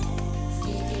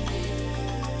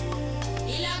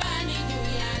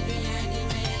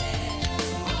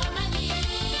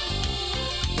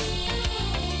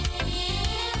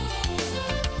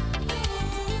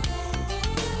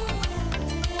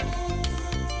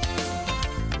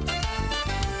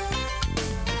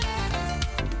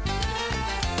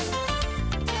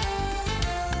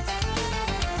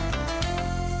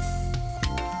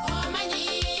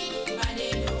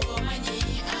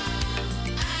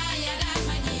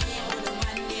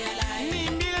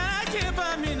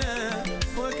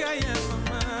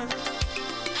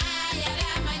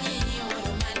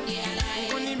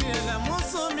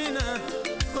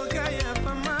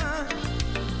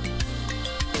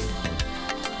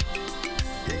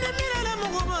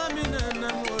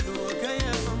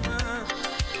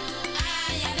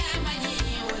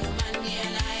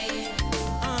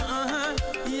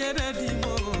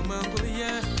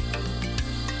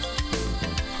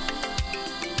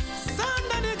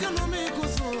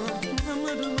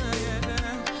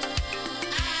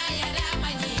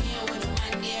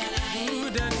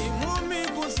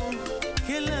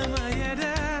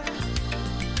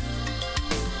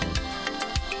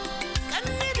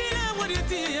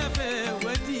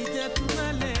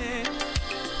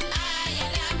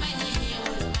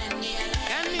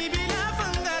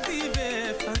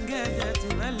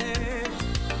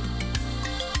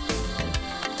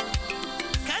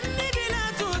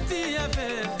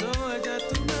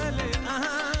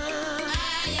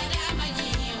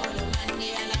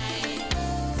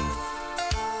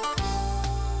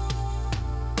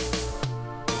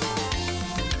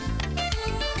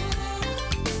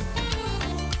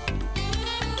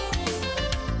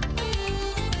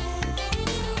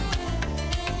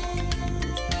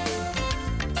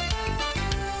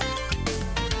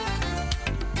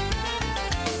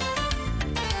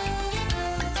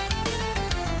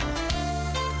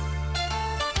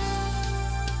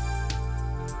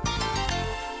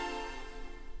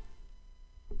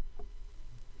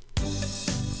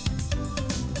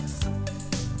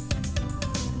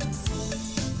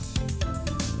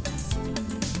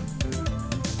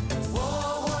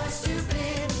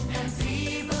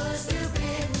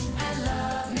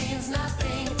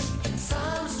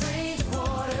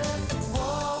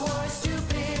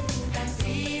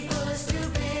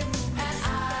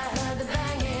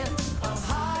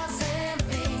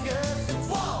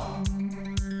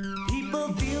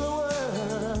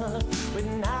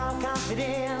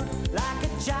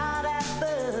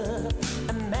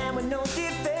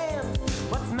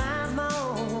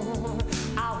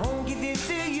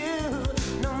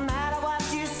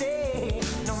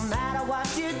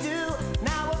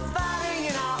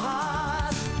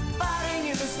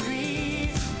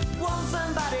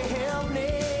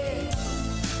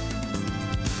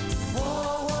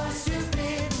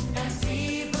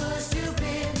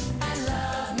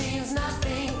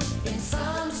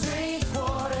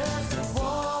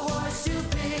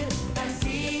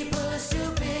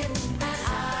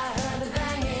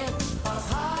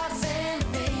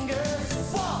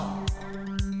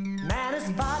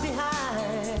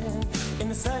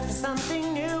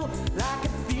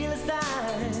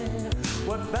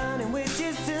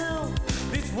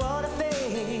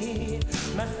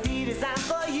designed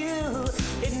for you.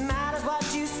 It matters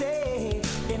what you say,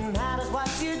 it matters what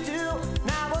you do.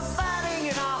 Now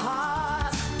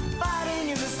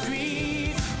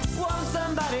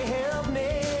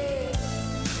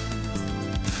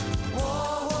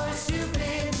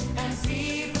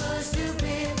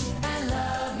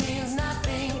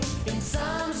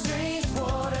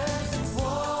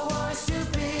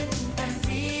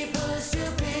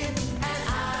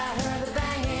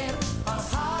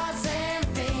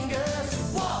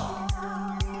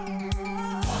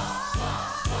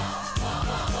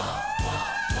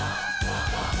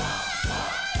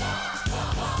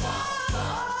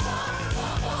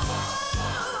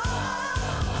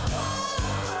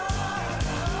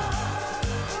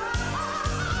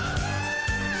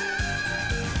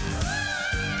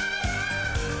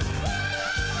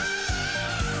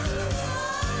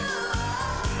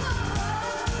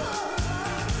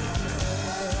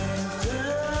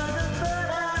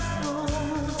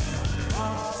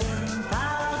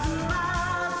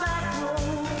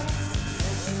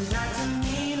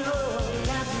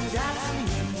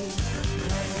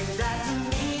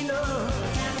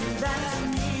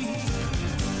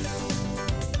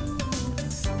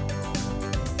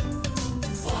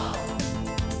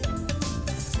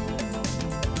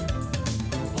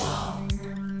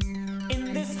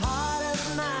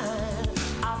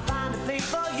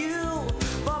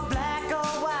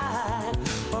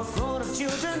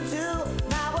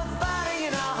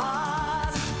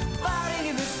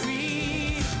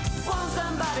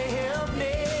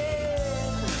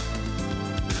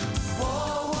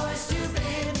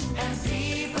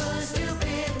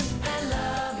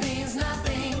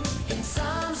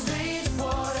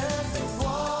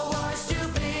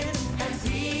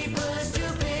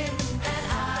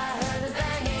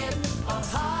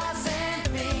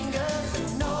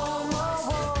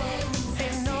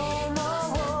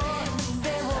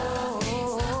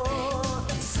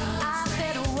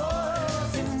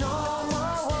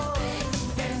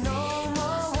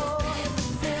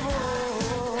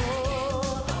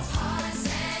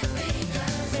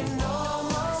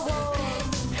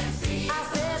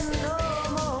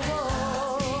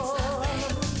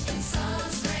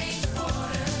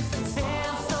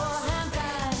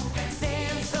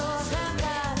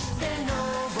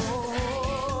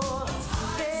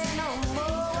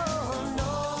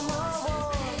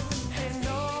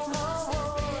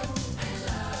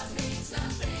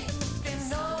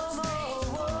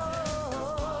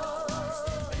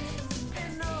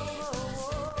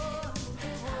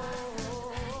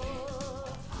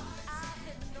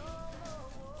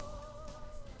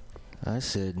I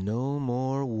said no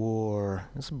more war.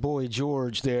 That's Boy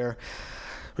George there,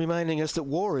 reminding us that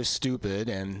war is stupid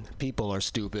and people are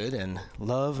stupid and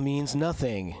love means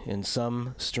nothing in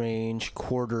some strange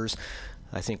quarters.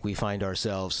 I think we find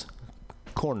ourselves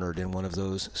cornered in one of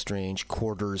those strange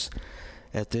quarters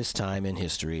at this time in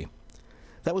history.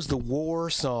 That was the War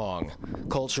Song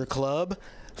Culture Club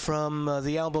from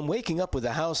the album Waking Up with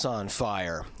the House on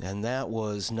Fire, and that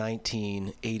was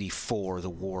 1984, the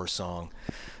War Song.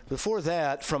 Before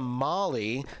that, from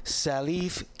Mali,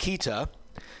 Salif Keita,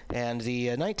 and the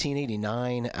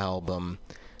 1989 album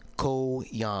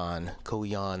Koyan,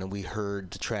 and we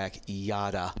heard the track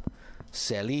Yada.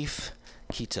 Salif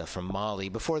Keita from Mali.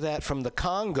 Before that, from the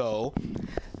Congo,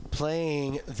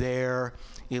 playing their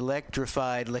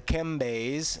electrified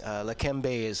lekembes.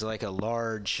 Lekembe is like a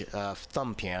large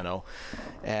thumb piano.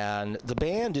 And the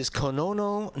band is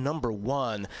Konono Number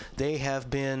 1. They have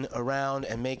been around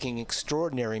and making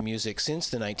extraordinary music since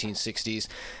the 1960s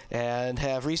and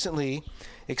have recently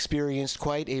experienced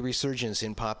quite a resurgence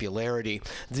in popularity.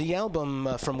 The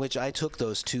album from which I took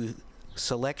those two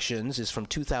selections is from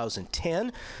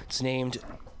 2010. It's named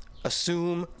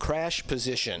Assume Crash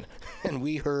Position. And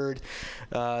we heard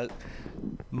Mama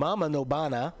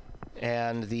Nobana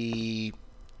and the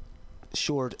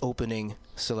short opening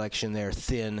selection there,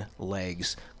 Thin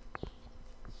Legs.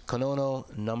 Konono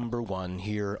Number 1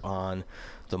 here on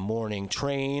the morning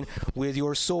train with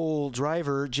your soul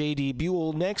driver, J.D.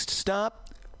 Buell. Next stop,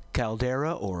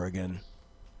 Caldera, Oregon.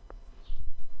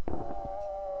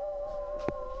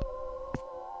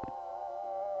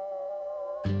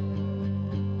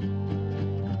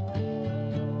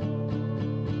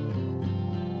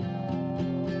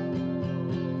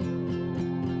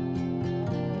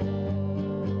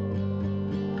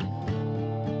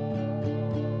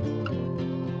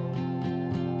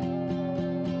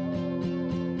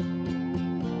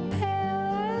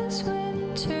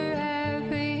 Winter,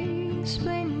 every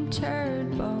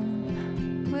splintered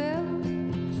bone will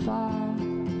fall.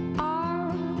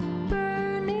 Our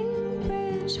burning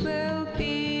bridge will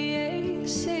be a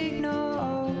signal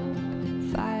of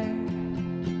fire.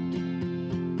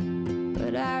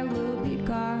 But I will be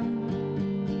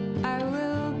gone. I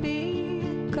will be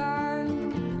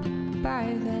gone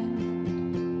by then.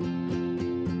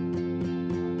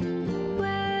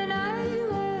 When I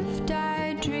left,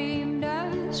 I dreamed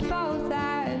us both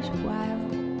as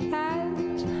wild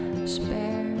as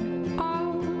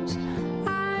sparrows.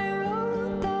 I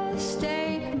wrote the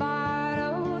state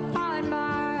motto on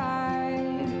my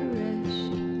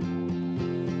wrist.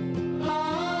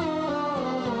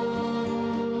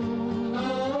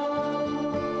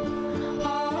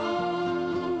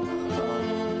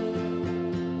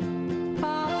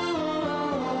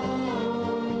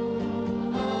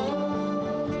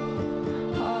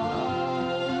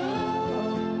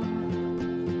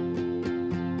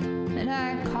 And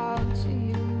I called to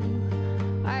you,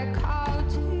 I called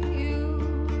to you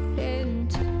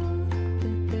into the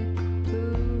thick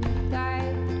blue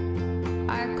light.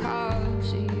 I called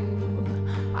to you,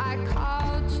 I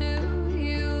called to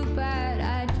you, but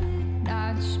I did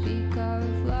not speak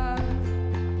of love,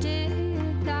 did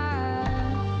not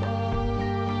fall.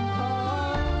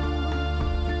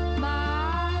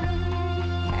 My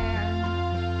hand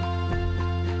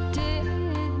did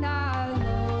not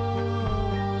load.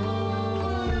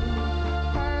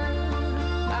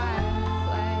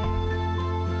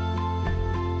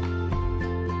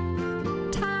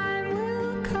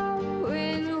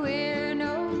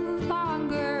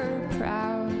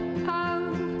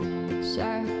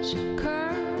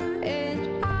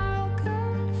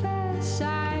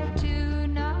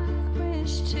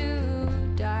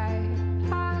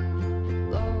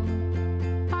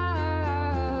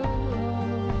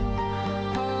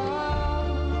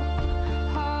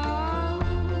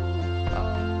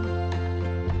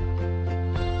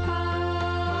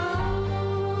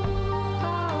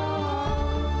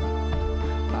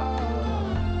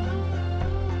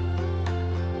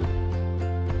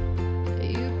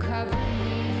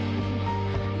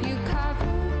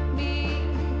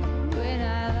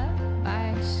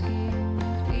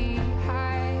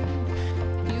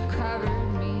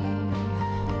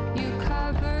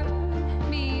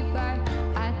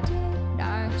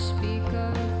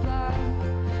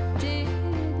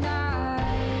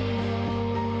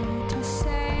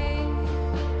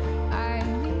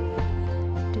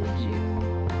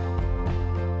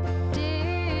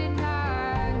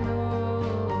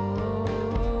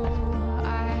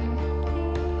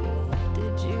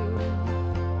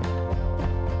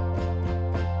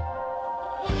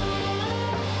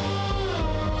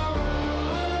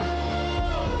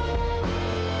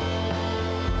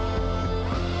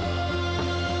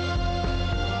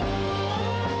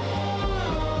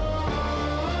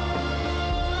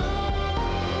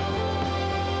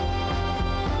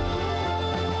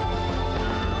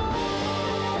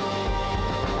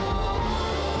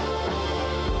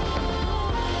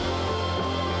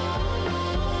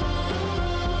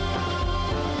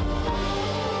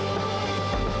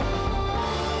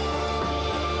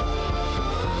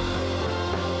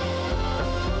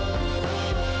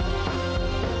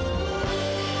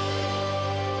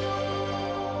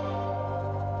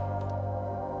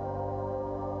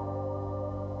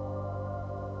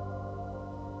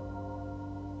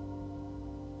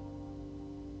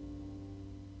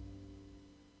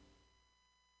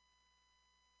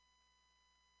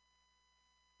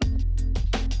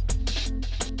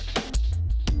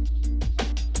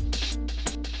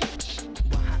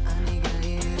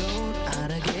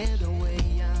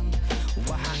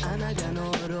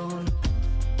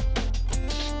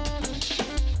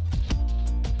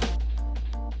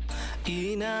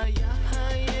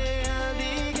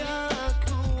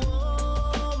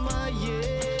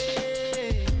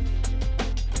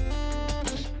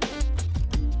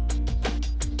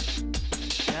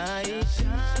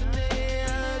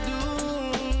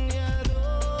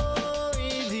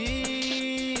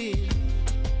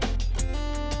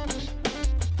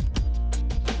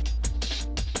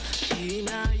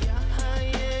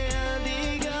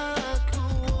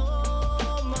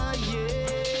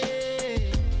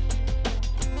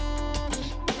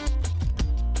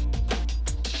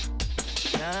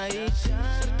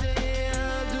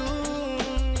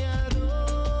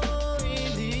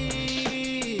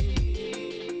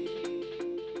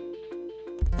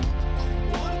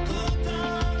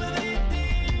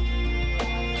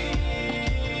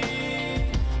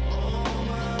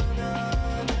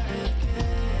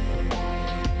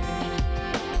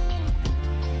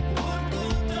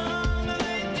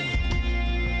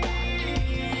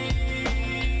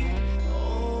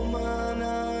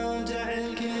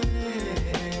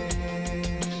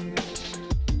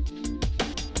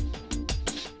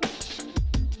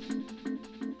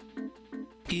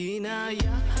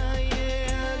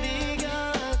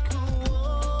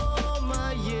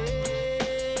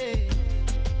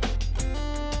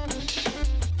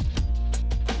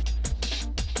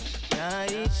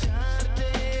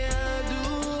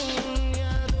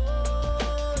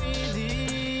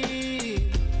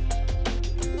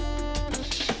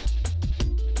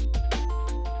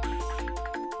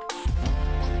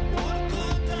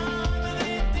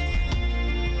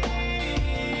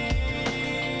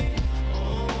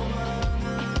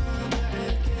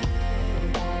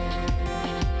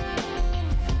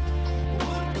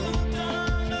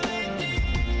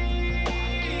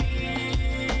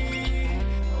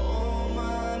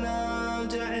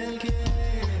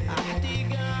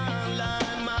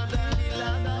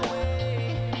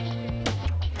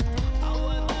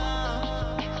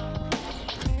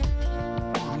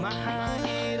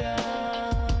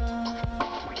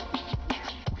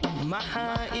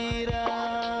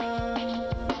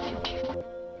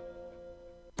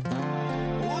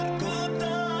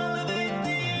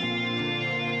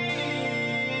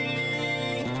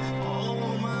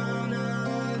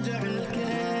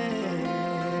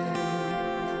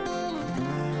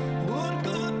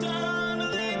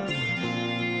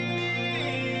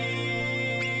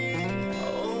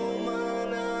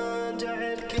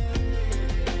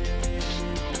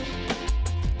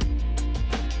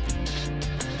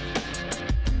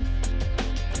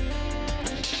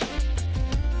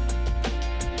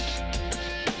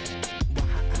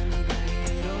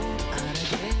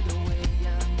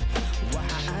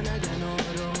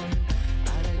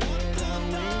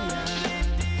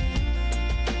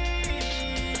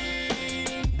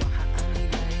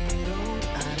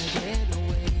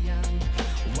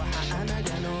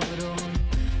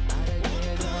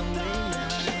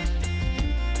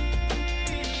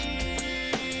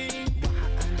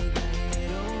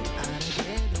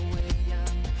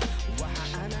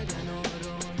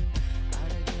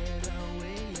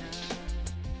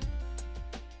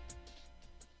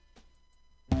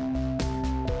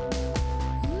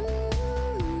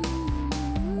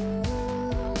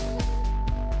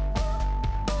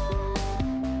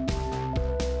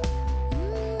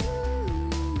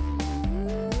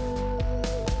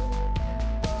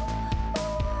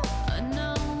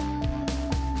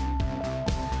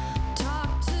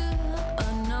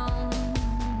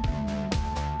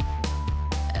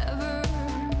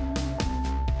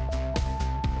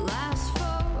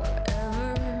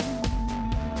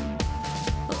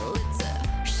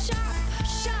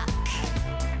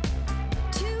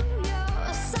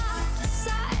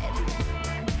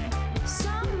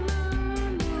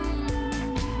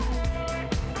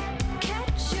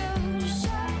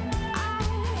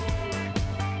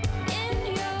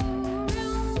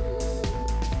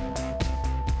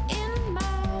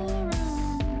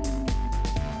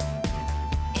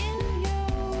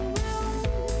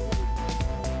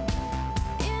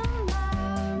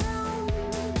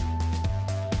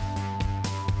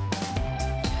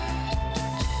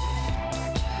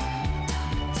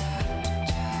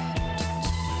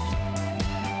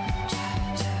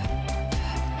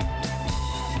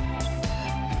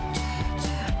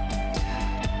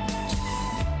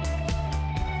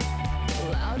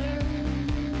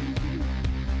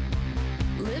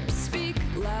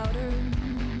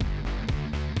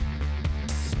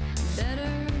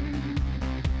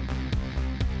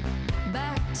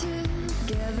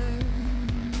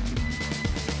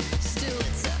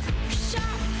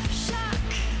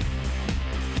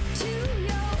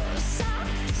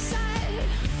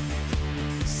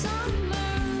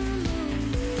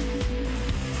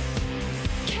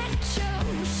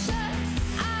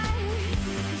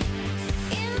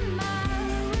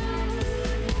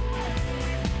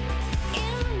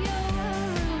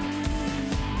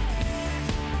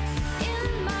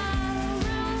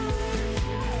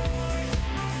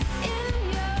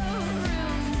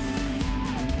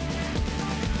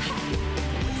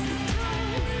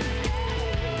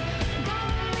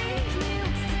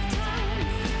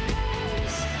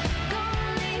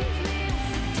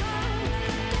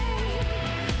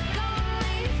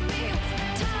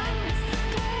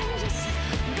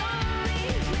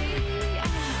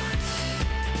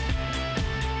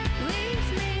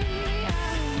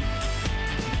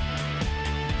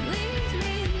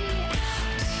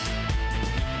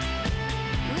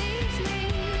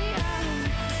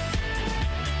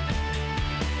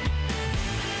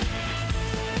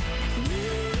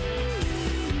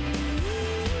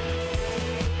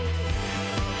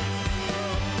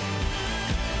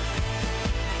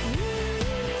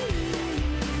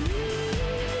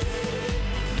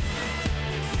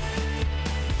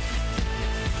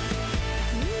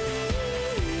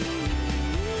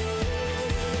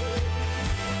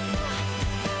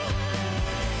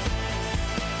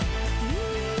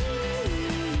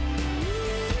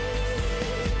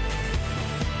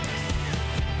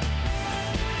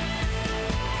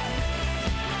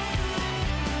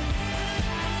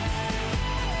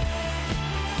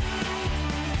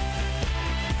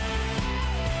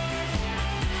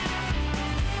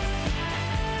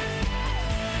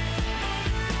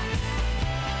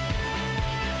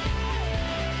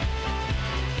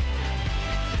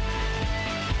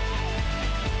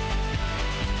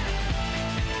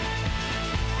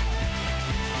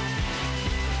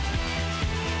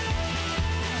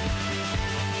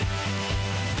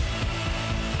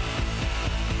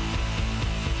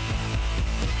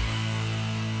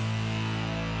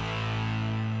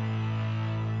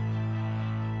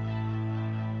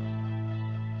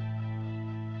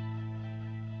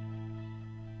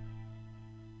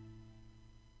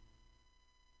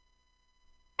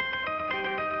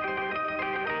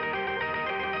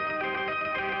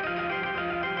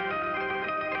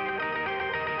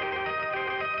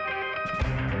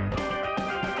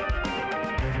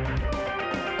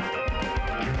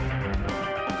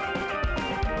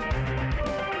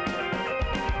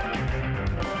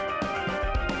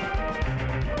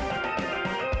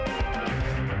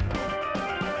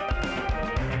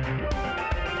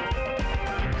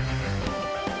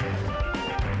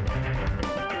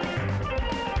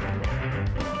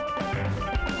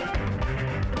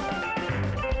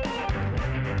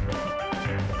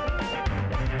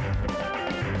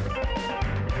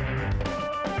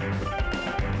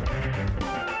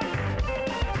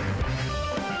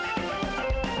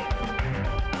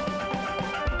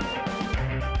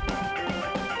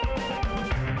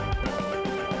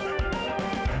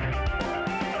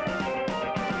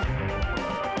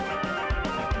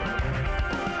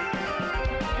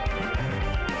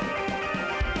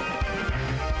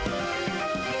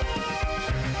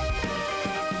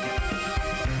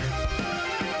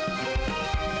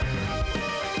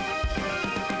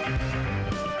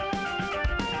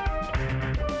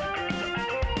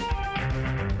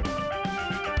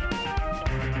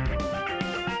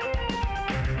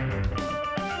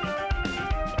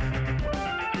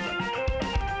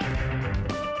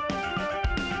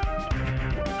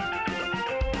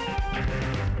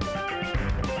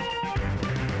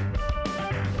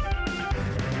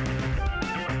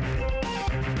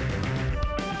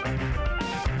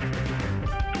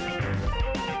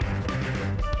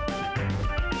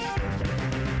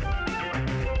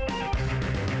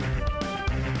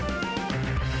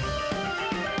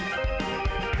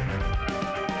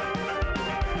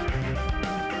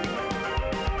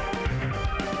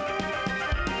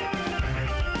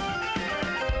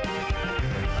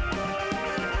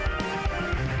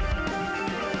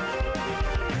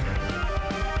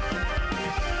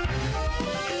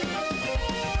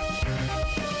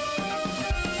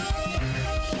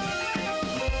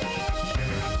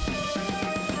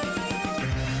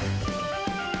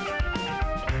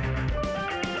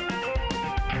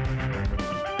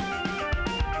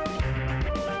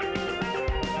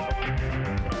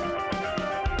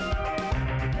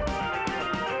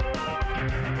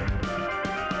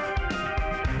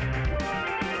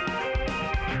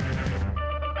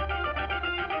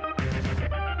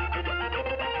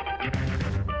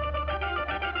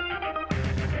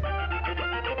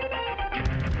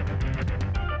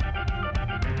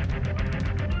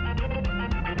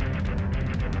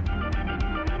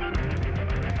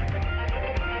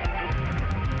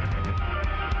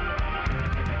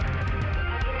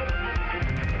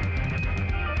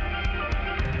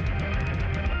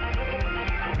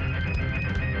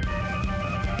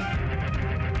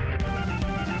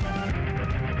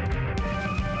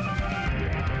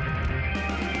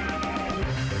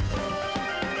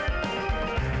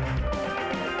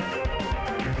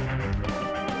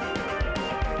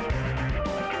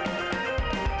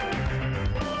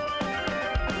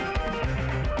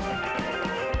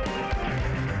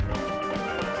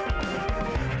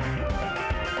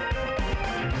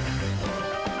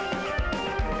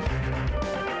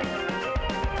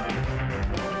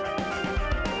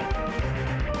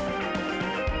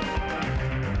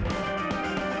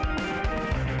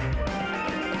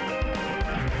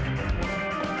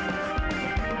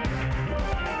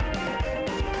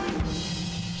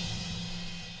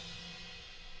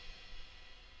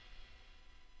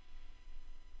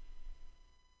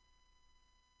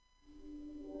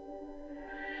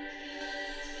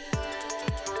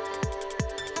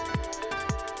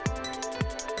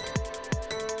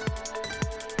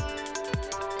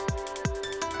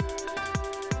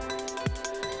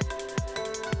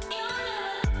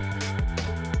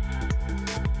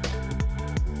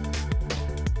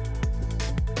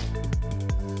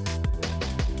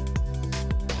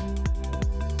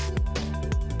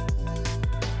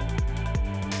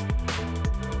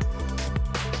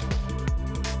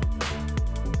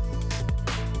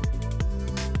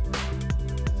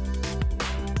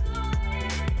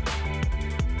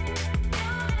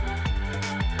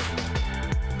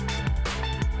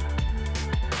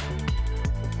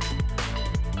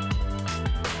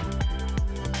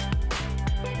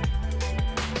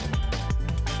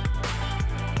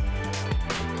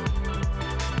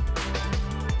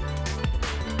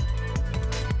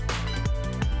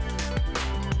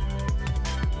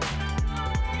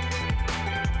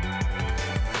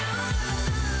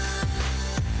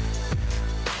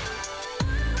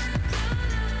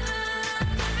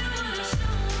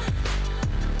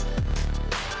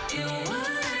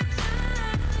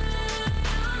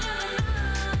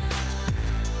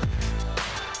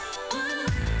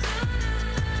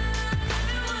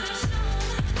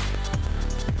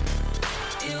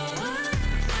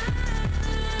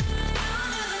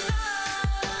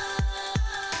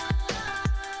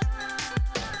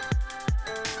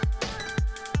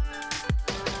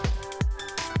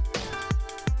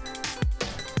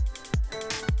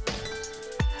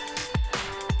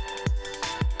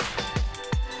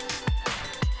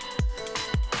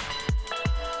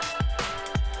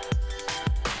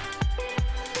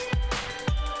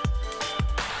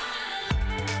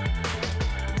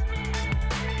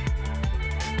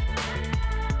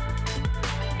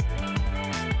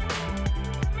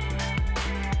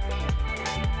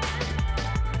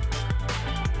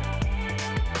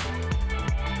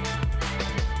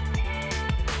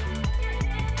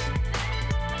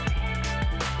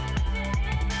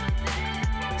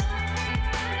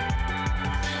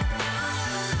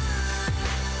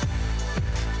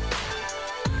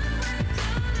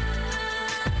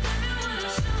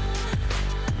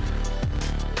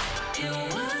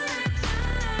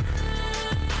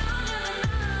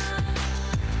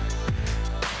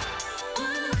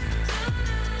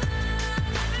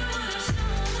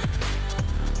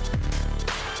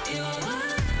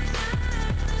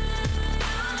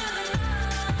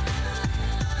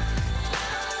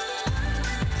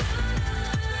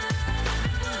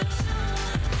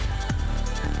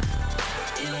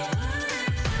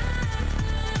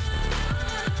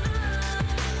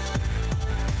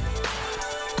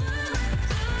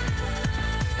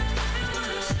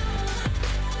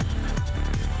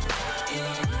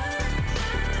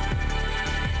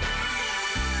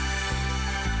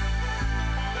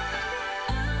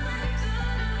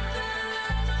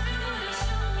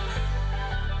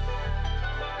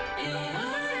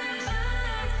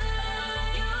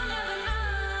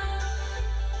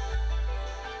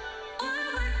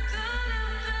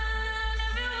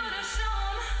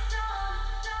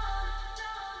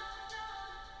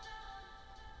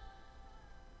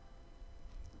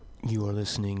 You are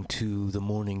listening to The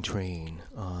Morning Train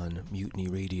on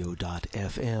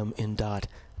MutinyRadio.fm and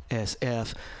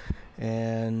 .sf.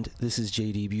 And this is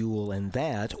J.D. Buell, and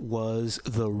that was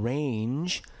The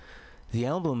Range. The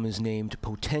album is named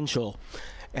Potential,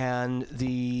 and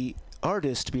the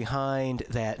artist behind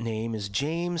that name is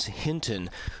James Hinton,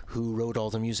 who wrote all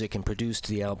the music and produced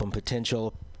the album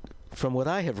Potential. from what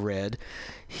I have read,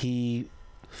 he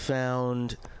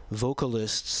found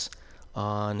vocalists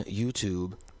on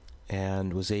YouTube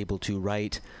and was able to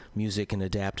write music and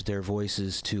adapt their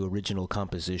voices to original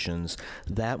compositions.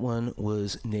 That one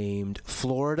was named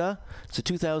Florida. It's a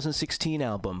 2016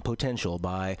 album, Potential,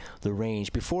 by The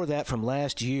Range. Before that, from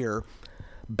last year,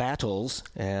 Battles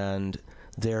and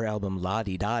their album La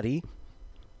Di Da Di.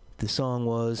 The song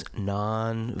was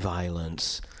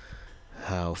Non-Violence.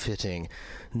 How fitting.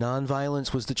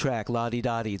 Non-Violence was the track, La Di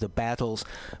Da Di, the Battles.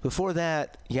 Before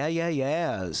that, Yeah Yeah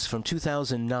Yeahs from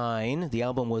 2009. The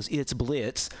album was It's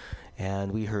Blitz,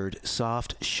 and we heard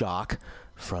Soft Shock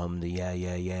from the Yeah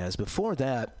Yeah Yeahs. Before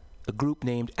that, a group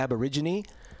named Aborigine,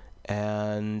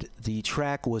 and the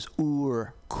track was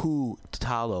Ur Ku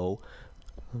Talo,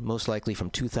 most likely from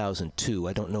 2002.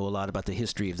 I don't know a lot about the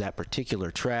history of that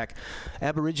particular track.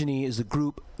 Aborigine is the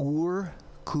group Ur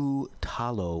Ku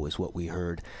Talo is what we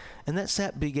heard. And that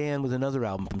set began with another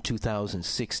album from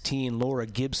 2016, Laura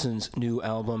Gibson's new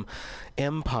album,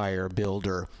 Empire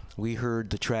Builder. We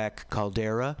heard the track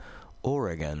Caldera,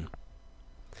 Oregon.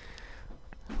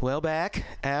 Well, back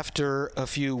after a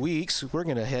few weeks, we're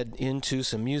going to head into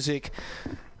some music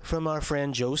from our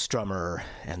friend Joe Strummer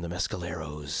and the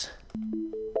Mescaleros.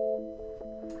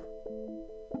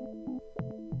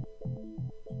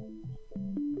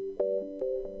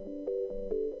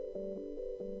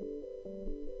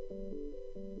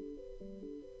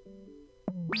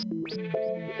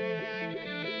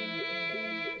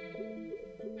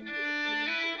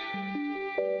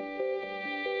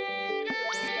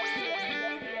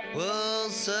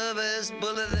 World Service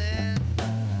Bulletin.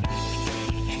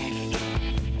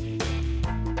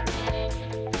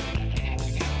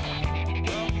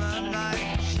 From the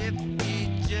night ship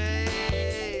DJ.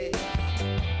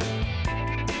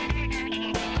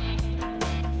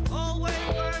 Always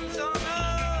works on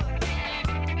us.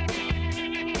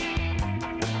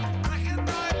 Rocket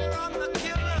rider on the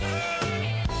killer.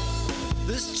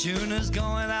 This tune is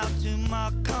going out to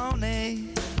Marconi.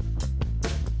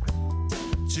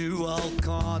 To all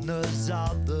corners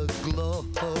of the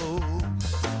globe.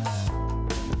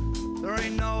 There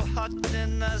ain't no hut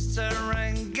in the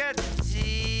Serengeti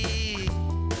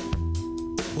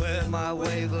where my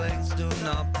wavelengths do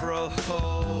not probe.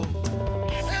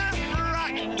 And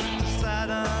rock to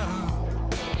Saturn.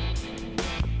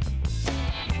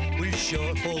 We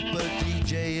sure hope a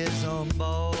DJ is on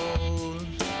board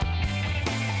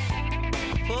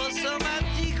for some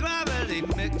anti-gravity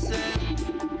mixing.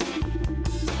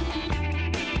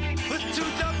 With two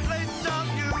dumb plates on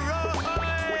your road,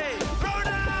 throw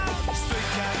down, straight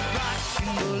cat rock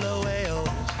and Bulawayo.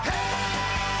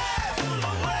 Hey,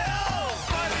 Bulawayo,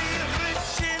 body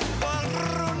rich in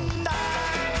Burundi,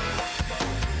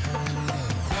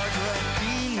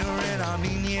 Argentina and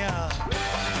Armenia.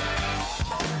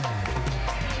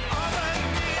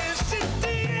 Albania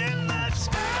city in the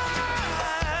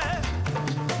sky,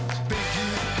 big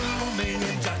youth booming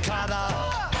in Jakarta.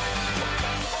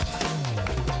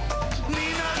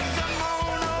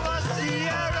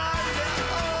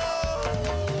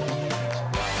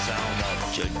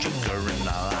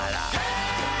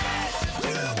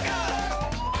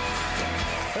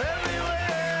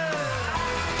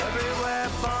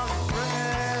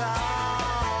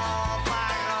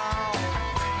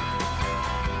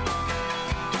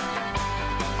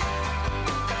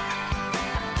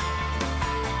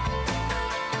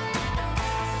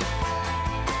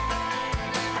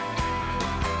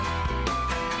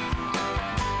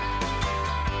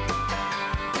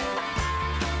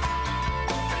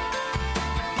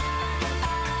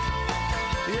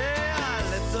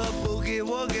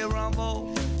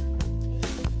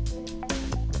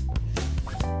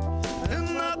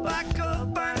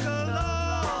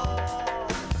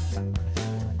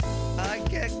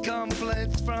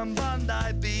 From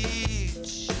Bondi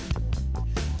Beach,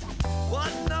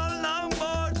 what no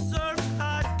longboard surf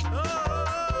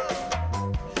hardcore.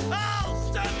 Oh,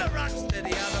 stand the rock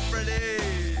steady on the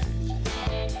British,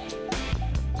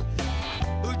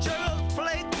 who juggles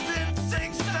plates in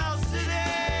Sing-Style City.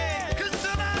 'Cause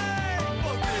tonight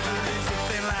we'll be releasing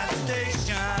Finland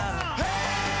Station.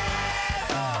 Hey,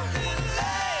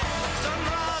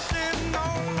 sunrise in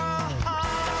Omaha.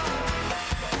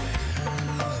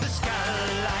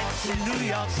 In New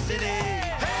York City.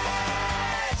 Hey,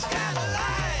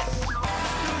 skylights,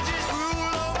 Stooges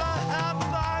rule over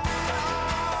Havana.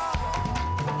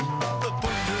 The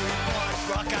Bundu Boys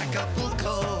rock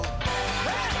Acapulco.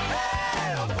 Hey,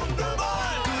 hey, the Bundu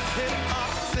Boys. Good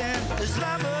hip-hop in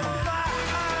Islamabad.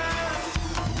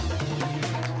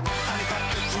 And he got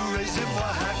the Tourés in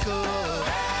Oaxaca.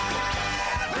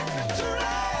 Hey, the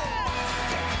Tourés.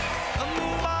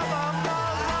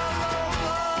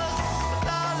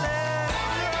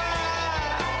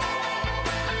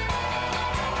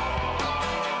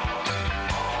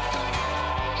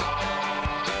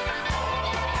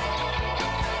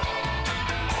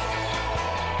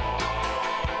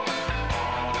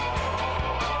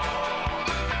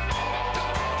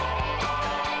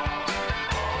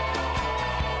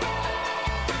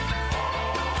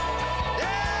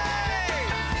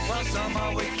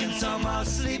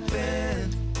 house sleeping.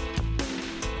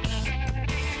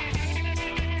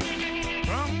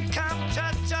 From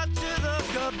Kamchatka to the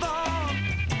Gabon,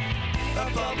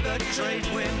 above the trade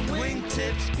wind,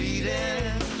 wingtips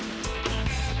beating.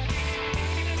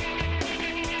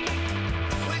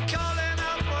 We're calling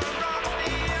out for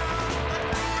Romney.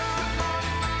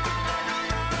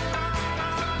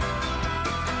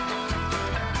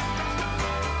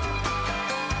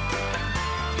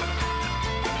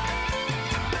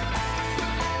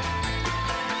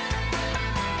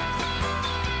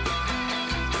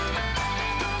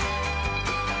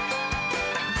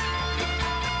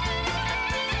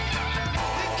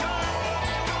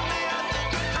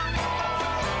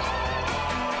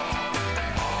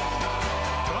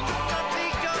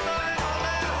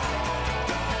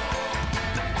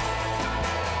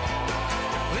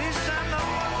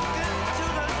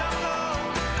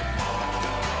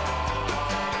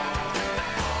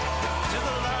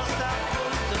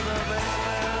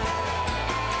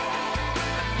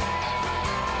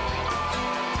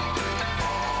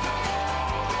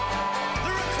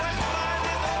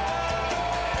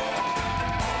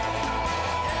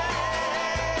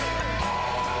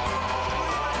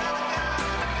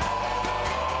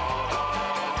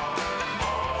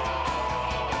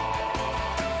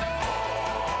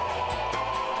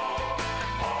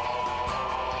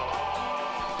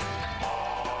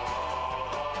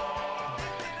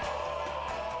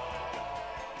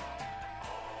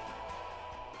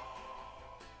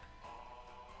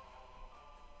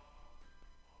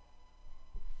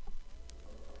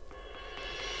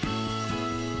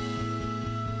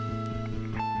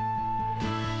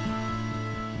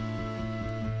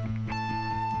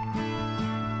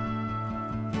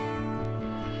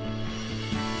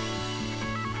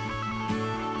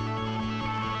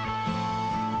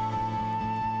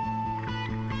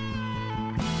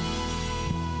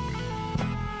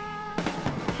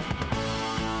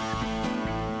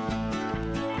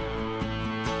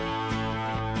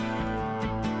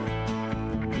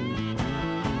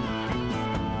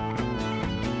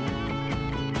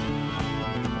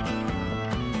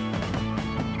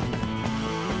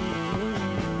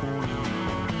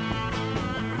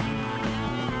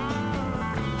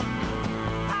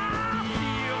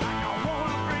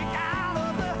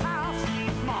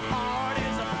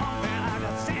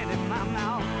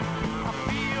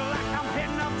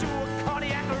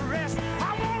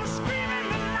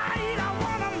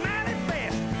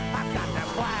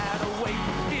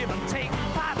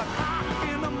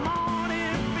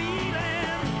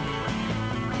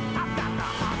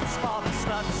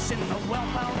 In the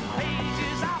well-known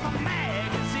pages of a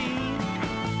magazine,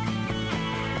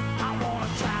 I wanna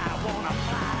try, wanna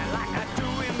fly like I do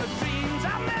in the dreams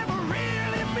I've never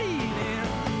really been in.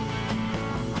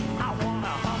 I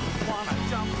wanna hump, wanna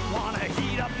jump, wanna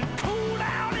heat up and cool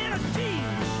down in a steam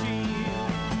machine.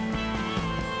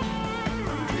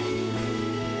 I'm dreaming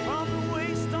from the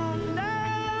waist on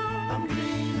down. I'm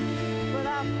dreaming, but I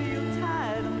feel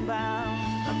tired and bound.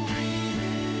 I'm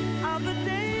dreaming of the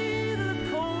day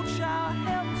shower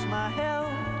helps my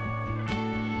health.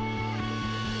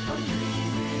 I'm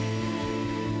dreaming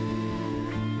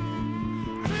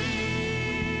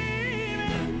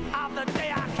of the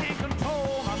day I can't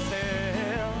control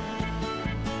myself.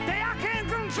 Day I can't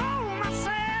control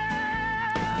myself.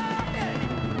 Yeah.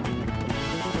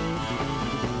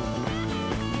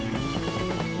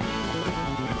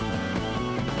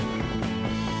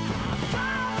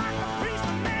 Fire like a priest,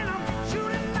 and then I'm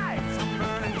shooting knives. I'm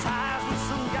burning tires with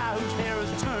some guy whose hair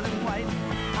is turning white.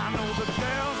 I know the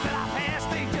girls that I pass,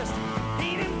 they just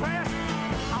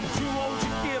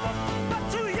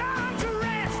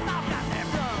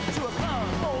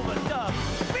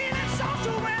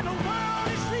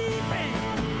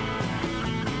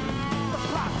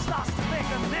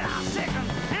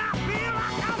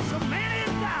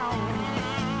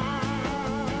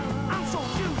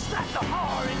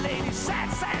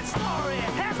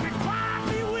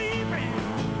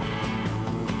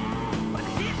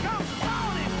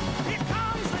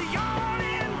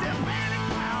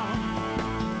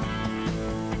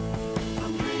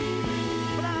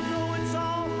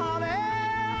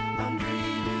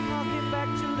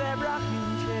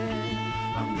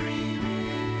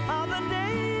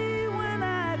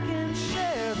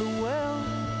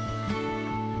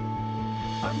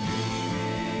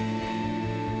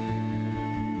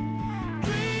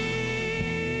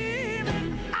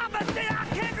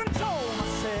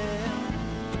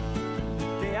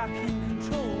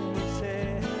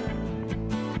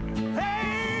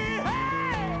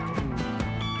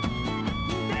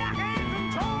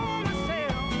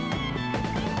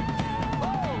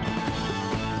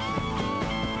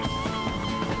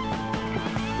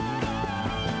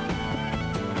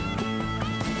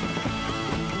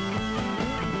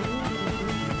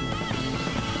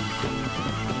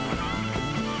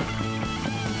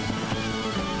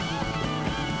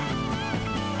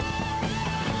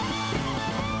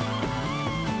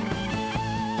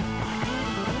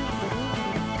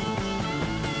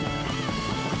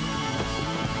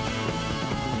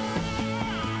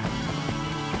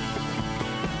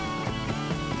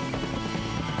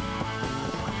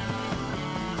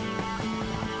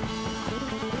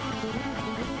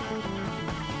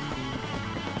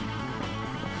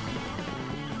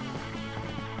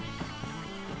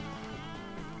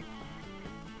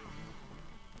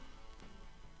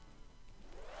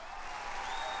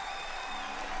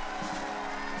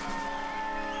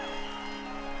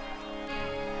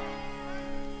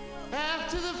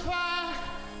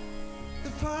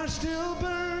fire still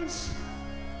burns.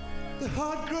 The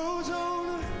heart grows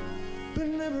older, but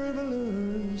never ever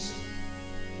learns.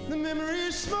 The memory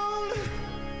is smolder,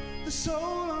 the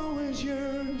soul always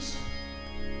yearns.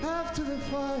 After the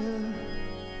fire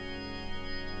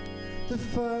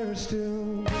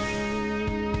still burns.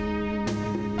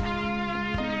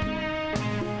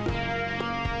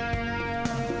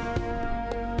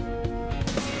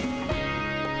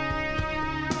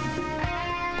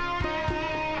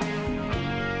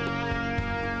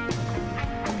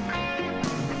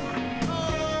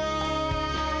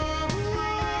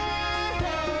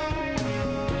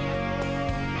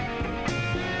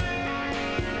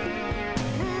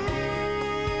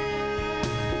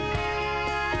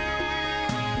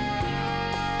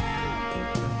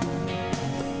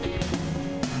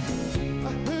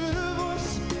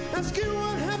 Asking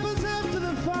what happens after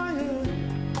the fire,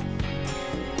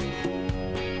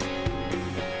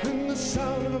 and the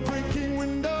sound of a breaking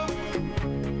window,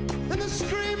 and the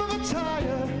scream of a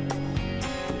tire,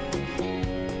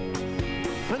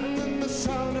 and then the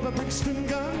sound of a Brixton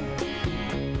gun,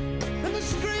 and the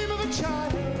scream of a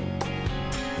child.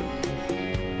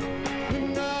 The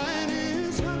night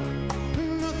is hot,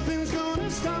 and nothing's gonna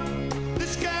stop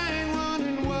this gang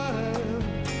running wild.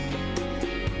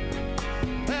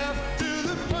 After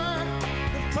the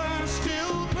fire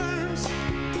still burns.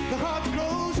 The heart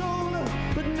grows older,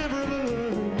 but never ever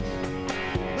learns.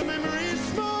 The memory is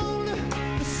smolder,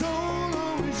 the soul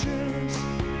always yearns.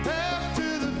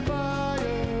 After the fire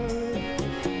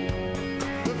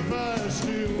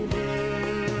still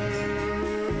burns.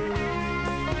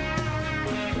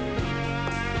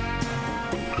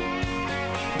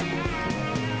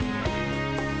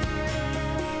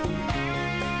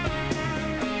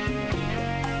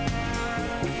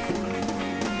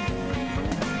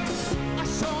 I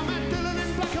saw Matt Dillon in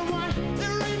black and white.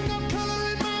 There ain't no color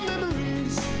in my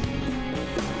memories.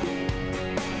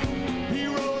 He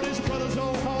rode his brother's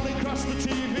old Harley across the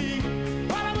TV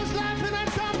while I was laughing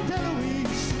at Dom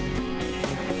DeLuise.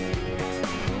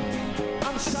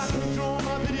 I'm cycling through all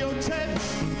my videotapes.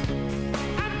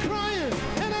 I'm crying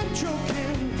and I'm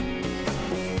choking.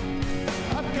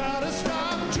 I've gotta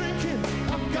stop drinking.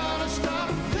 I've gotta stop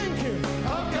thinking.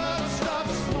 I've gotta stop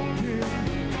smoking.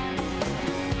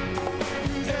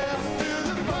 After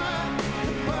the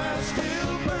fire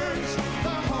still burns.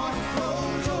 The heart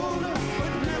grows older,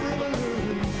 but never ever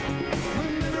learns. The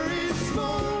memory is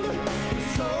smolder, the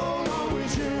soul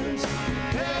always yearns.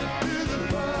 After the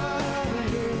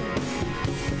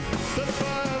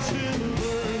fire still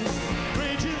burns.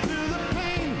 Raging through the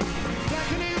pain,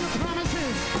 blackening the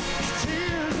promises,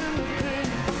 tears and the pain.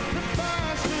 The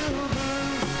fire still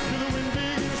burns, till the wind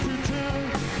begins to turn,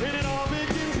 and it all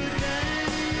begins again.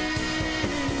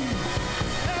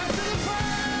 After the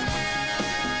fire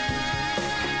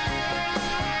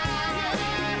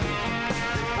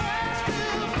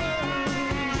still burns. After the fire still burns.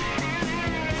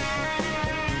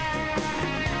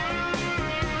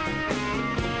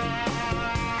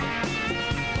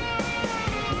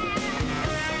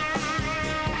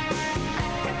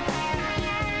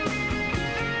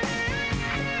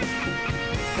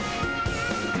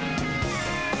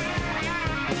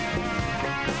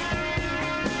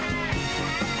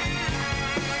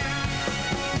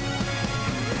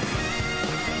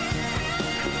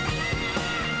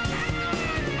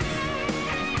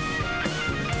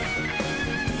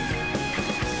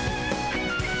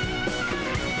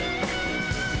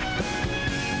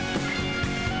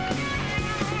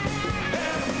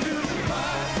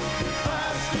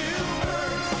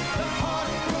 The heart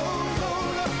grows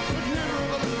older, but never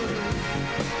ever learns.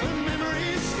 The memory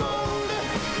is smolder,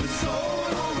 the soul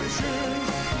always yearns.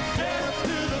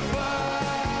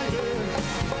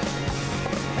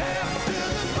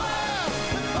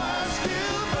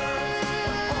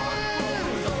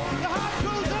 After the fire still burns.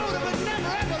 The heart grows older, but never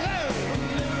ever learns.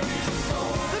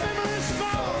 The memory is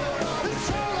smolder, the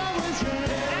soul always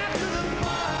yearns. After the fire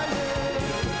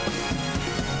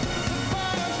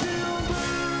still burns.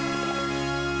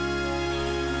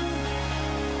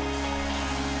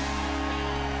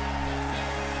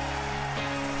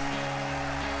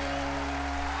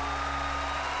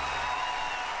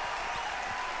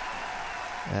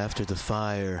 After the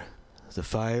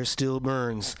fire still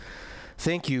burns.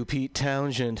 Thank you, Pete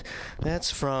Townshend. That's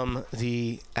from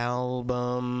the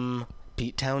album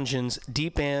Pete Townshend's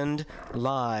Deep End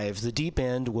Live. The Deep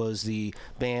End was the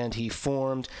band he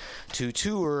formed to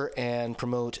tour and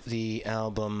promote the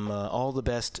album All the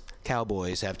Best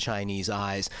Cowboys Have Chinese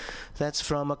Eyes. That's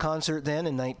from a concert then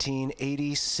in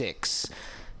 1986.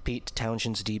 Pete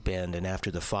Townshend's Deep End and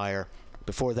After the Fire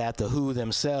Before that, The Who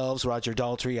themselves, Roger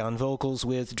Daltrey on vocals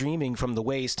with Dreaming from the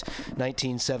Waste.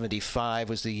 1975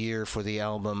 was the year for the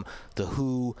album The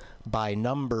Who by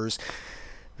Numbers.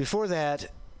 Before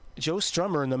that, Joe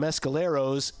Strummer and the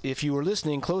Mescaleros. If you were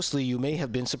listening closely, you may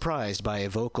have been surprised by a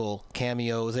vocal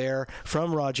cameo there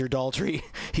from Roger Daltrey.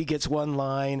 He gets one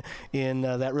line in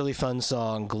that really fun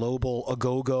song, Global A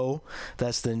Go-Go.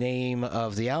 That's the name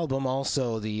of the album.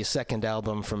 Also, the second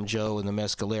album from Joe and the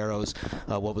Mescaleros.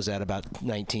 What was that, about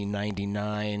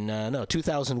 1999?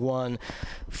 2001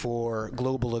 for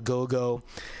Global A Go-Go.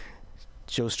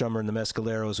 Joe Strummer and the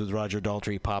Mescaleros with Roger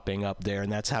Daltrey popping up there.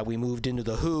 And that's how we moved into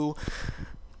The Who.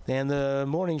 And the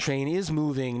morning train is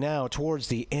moving now towards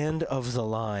the end of the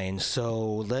line. So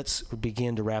let's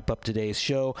begin to wrap up today's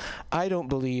show. I don't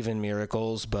believe in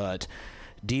miracles, but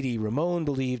Dee Dee Ramone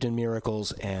believed in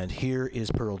miracles, and here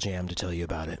is Pearl Jam to tell you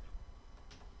about it.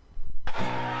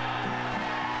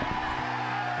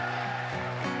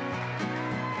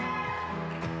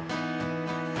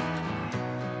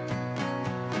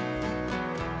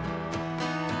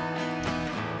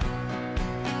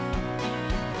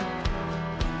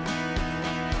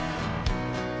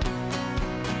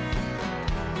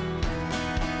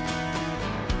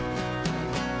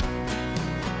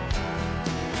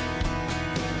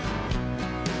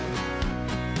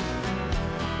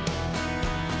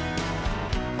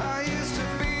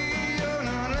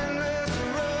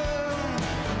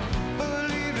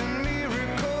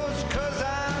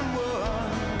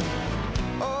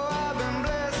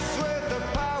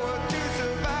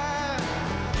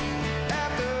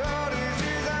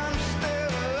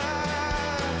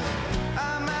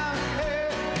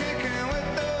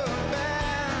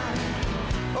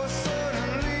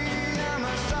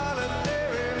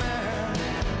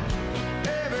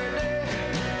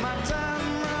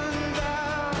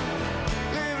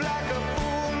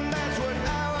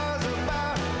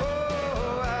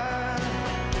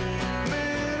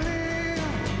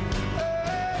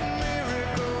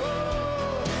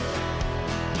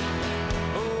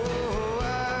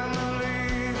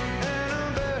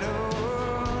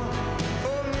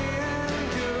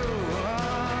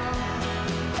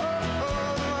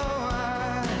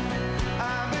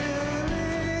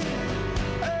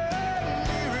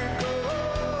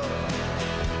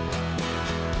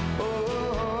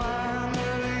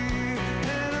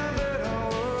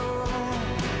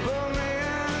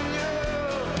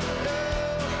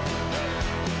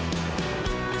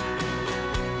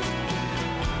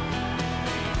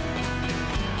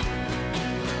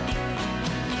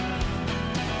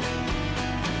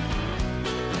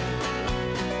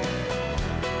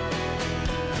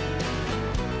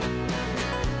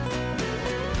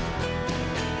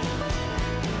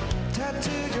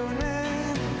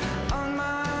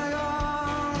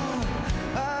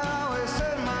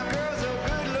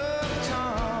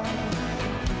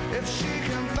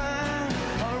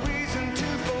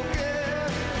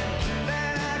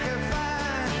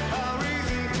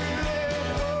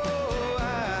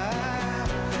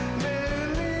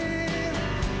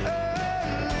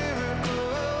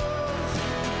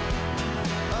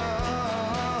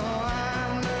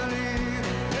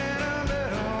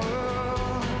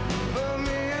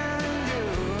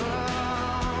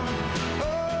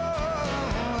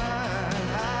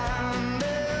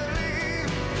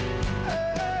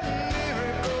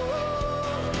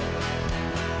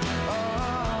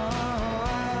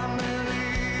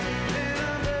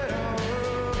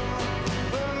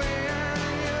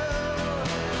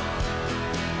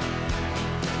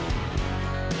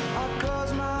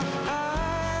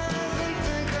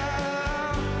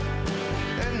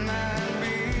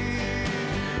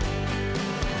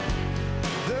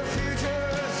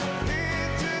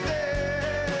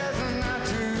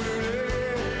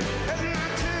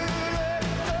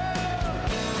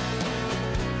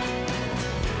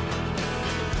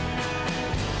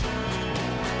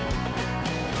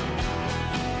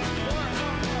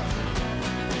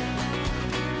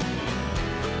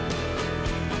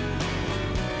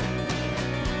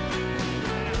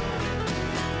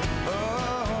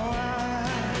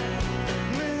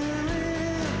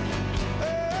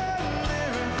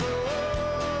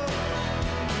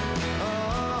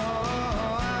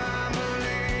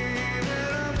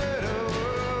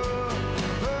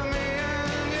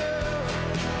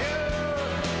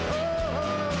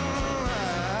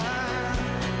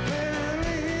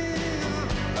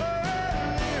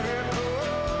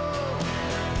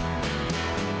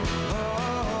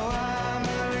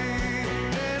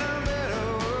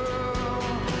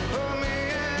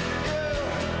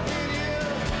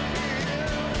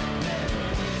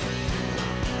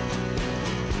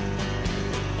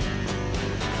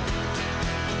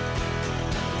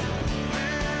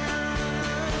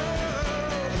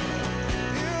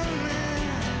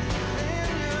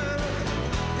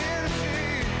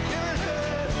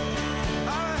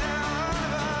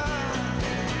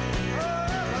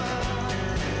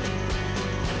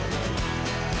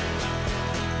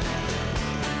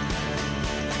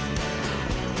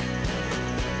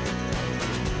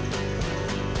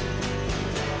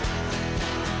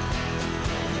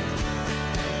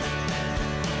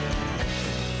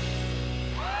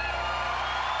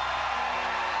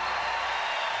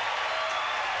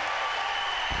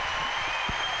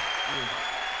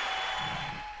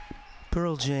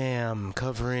 Pearl Jam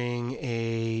covering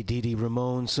a Dee Dee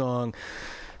Ramone song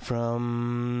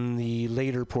from the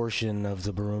later portion of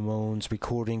the Ramones'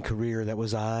 recording career that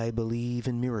was I Believe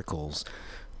in Miracles.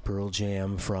 Pearl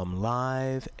Jam from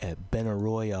Live at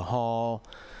Benaroya Hall,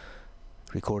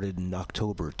 recorded in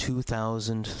October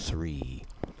 2003.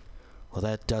 Well,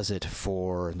 that does it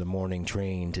for the morning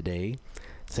train today.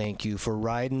 Thank you for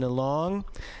riding along,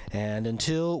 and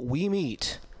until we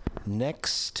meet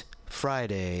next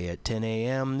Friday at 10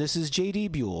 a.m., this is J.D.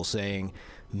 Buell saying,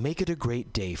 make it a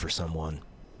great day for someone.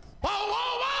 Whoa,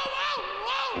 whoa, whoa,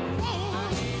 whoa, whoa, whoa.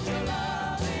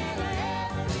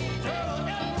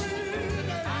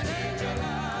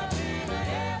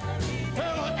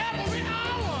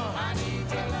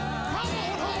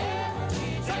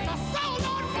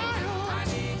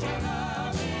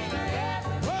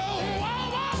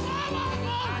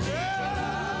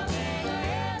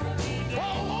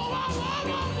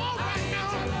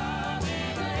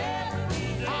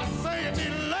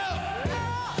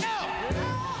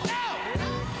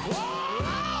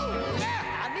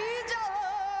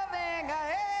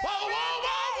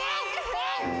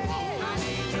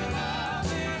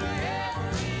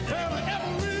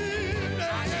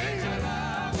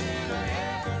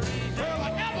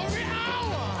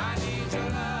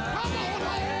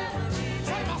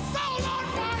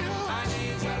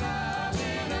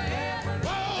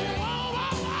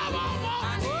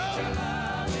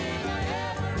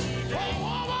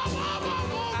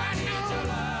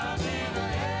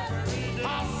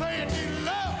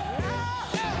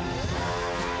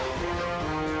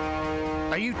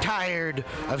 Are you tired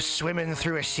of swimming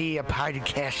through a sea of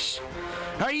podcasts?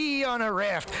 Are ye on a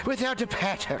raft without a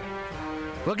paddle?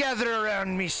 Well, gather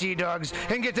around me, sea dogs,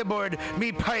 and get aboard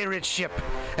me pirate ship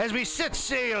as we set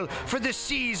sail for the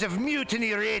seas of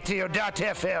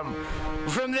MutinyRadio.fm.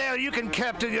 From there, you can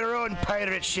captain your own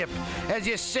pirate ship as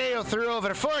you sail through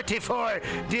over 44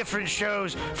 different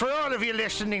shows for all of your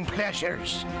listening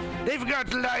pleasures. They've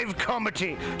got live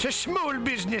comedy to small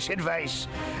business advice,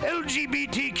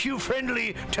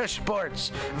 LGBTQ-friendly to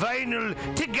sports, vinyl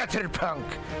to gutter punk.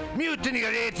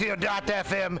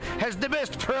 MutinyRadio.fm has the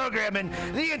best programming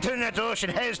the internet ocean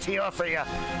has to offer you.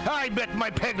 I bet my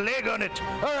peg leg on it,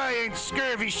 or I ain't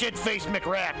scurvy shit-faced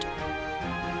McRat.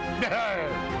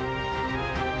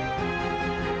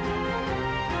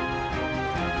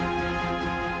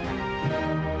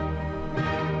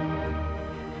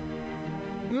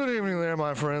 Good evening there,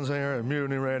 my friends here at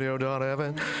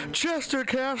MutinyRadio.fm. Chester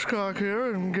Cashcock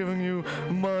here, and giving you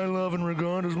my love and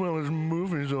regard as well as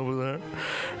movies over there.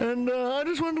 And I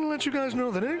just wanted to let you guys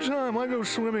know that anytime I go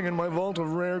swimming in my vault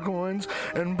of rare coins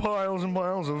and piles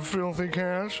of filthy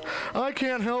cash, I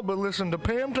can't help but listen to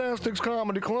Pamtastic's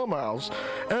Comedy Clubhouse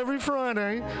every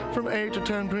Friday from 8 to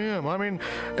 10 p.m. I mean,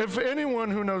 if anyone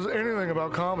who knows anything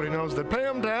about comedy knows that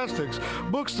Pamtastics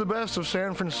books the best of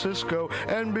San Francisco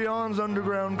and beyond's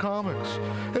underground comics.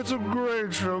 It's a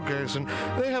great showcase, and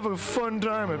they have a fun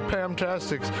time at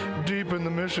Pamtastics deep in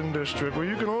the Mission District, where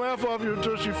you can laugh off your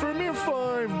tushy for a mere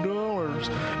 $5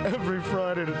 every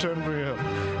Friday to 10 p.m.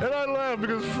 And I laugh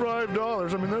because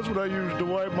 $5, I mean, that's what I use to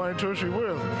wipe my tushy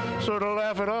with. So to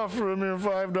laugh it off for a mere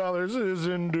 $5 is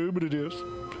indubitious.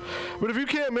 But if you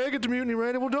can't make it to Mutiny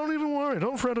Radio, well, don't even worry.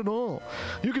 Don't fret at all.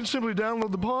 You can simply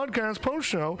download the podcast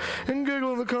post-show and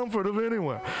giggle in the comfort of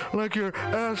anywhere, like your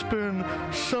Aspen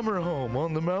summer home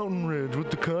on the mountain ridge with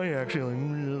the kayak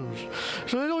ceiling.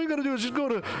 So all you got to do is just go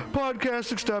to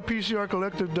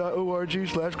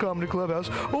podcastics.pcrcollective.org/comedy clubhouse,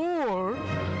 or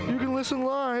you can listen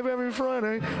live every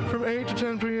Friday from 8 to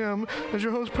 10 p.m. as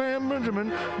your host Pam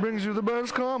Benjamin brings you the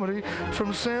best comedy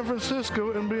from San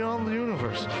Francisco and beyond the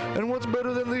universe. And what's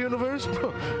better than the universe?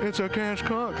 It's a cash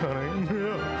cock, honey.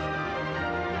 Yeah.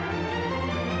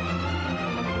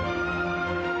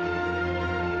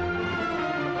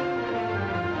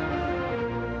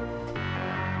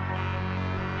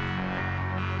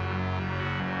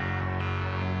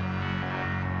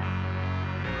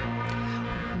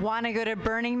 Want to go to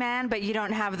Burning Man, but you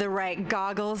don't have the right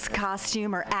goggles,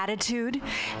 costume, or attitude?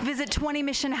 Visit 20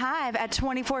 Mission Hive at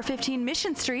 2415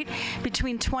 Mission Street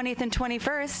between 20th and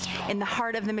 21st in the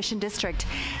heart of the Mission District.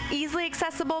 Easily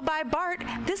accessible by BART,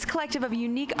 this collective of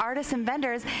unique artists and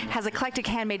vendors has eclectic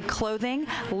handmade clothing,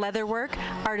 leatherwork,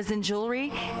 artisan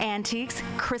jewelry, antiques,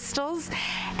 crystals,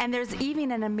 and there's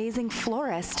even an amazing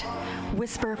florist.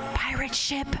 Whisper Pirate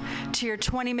Ship to your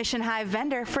 20 Mission Hive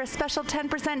vendor for a special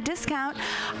 10% discount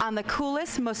on the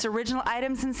coolest, most original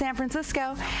items in San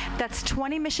Francisco. That's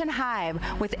 20 Mission Hive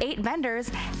with 8 vendors,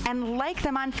 and like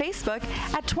them on Facebook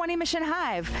at 20 Mission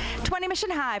Hive. 20 Mission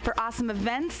Hive for awesome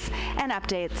events and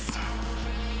updates.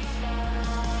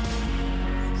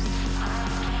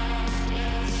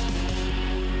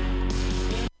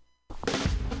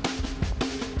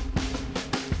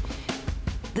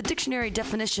 The dictionary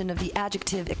definition of the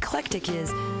adjective eclectic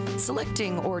is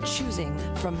selecting or choosing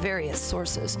from various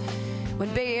sources.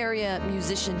 When Bay Area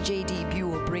musician J.D.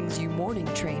 Buell brings you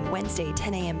Morning Train Wednesday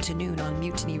 10 a.m. to noon on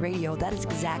Mutiny Radio, that is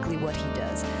exactly what he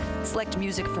does. Select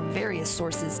music from various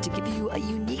sources to give you a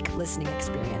unique listening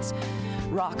experience.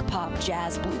 Rock, pop,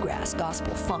 jazz, bluegrass,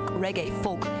 gospel, funk, reggae,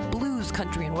 folk, blues,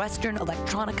 country and western,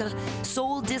 electronica,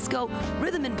 soul, disco,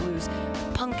 rhythm and blues,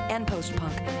 punk and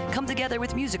post-punk come together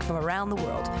with music from around the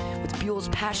world with Buell's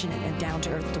passionate and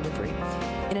down-to-earth delivery.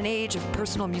 In an age of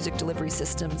personal music delivery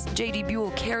systems, J.D.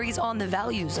 Buell carries on the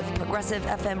values of progressive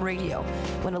FM radio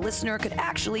when a listener could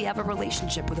actually have a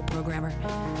relationship with a programmer,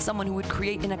 someone who would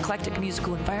create an eclectic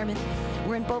musical environment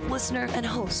wherein both listener and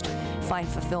host find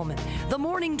fulfillment. The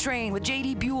Morning Train with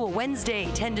J.D. Buell, Wednesday,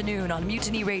 10 to noon on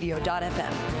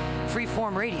MutinyRadio.fm.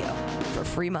 Freeform radio for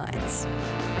free minds.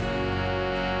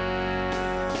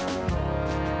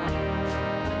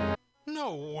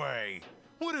 No way.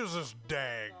 What is this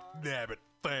dag-nabbit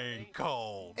thing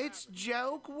called? It's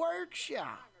Joke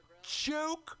Workshop.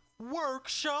 Joke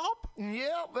Workshop?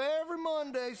 Yep, every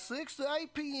Monday, 6 to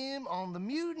 8 p.m. on the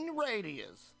Mutiny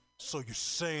Radios. So you're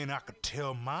saying I could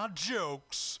tell my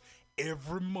jokes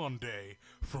every Monday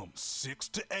from 6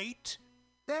 to 8?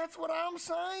 That's what I'm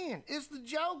saying. It's the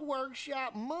Joke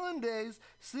Workshop Mondays,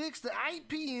 6 to 8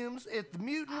 p.m. at the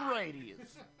Mutiny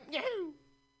Radios. Yahoo!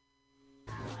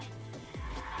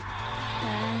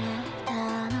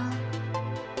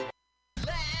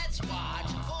 Let's watch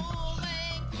a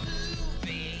full-length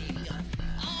movie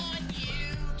on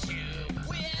YouTube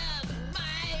with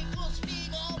Michael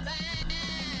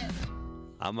Spiegelman.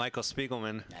 I'm Michael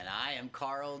Spiegelman. And I am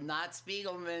Carl Not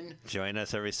Spiegelman. Join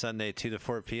us every Sunday, 2 to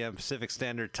 4 p.m. Pacific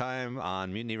Standard Time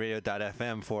on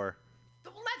MutinyRadio.fm for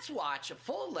Let's watch a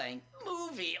full-length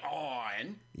movie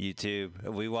on YouTube.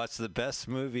 We watch the best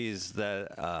movies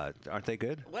that, aren't they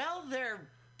good? Well, they're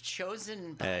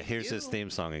chosen by Here's you. his theme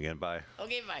song again. Bye.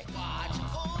 Okay, bye. Watch a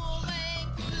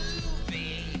full-length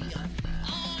movie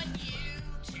on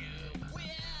YouTube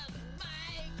with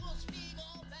Michael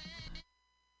Spiegelman.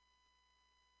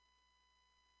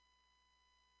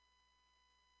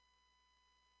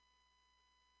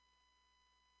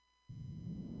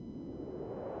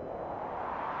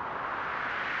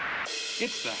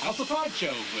 It's the House of Pride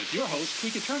Show with your host,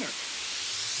 Tweeka Turner.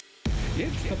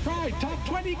 It's the Pride Top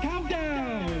 20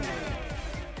 Countdown!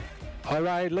 All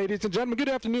right, ladies and gentlemen, good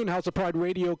afternoon. House of Pride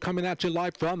Radio coming at you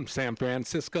live from San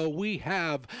Francisco. We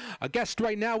have a guest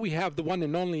right now. We have the one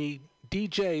and only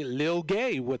DJ Lil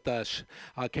Gay with us.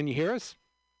 Can you hear us?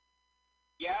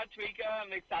 Yeah, Tweeka,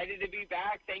 I'm excited to be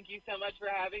back. Thank you so much for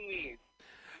having me.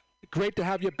 Great to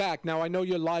have you back. Now, I know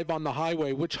you're live on the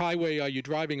highway. Which highway are you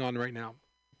driving on right now?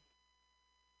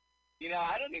 You know,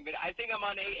 I think I'm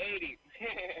on 880.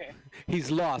 He's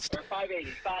lost. Or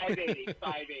 580.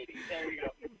 There we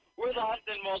go. We're lost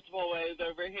in multiple ways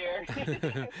over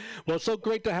here. Well, so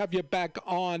great to have you back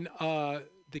on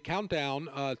the countdown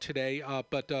today,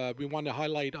 but we want to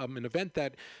highlight an event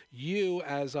that you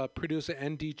as a producer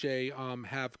and DJ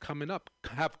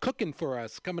have cooking for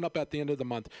us coming up at the end of the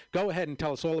month. Go ahead and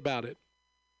tell us all about it.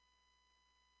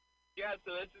 Yeah,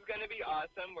 so this is going to be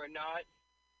awesome. We're not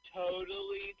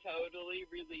totally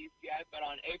released yet, but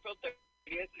on April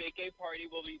 30th, Make A Party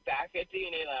will be back at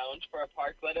DNA Lounge for a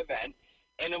Parklet event,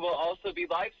 and it will also be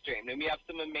live streamed, and we have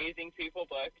some amazing people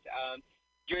booked.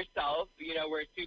 Yourself, you know, we're super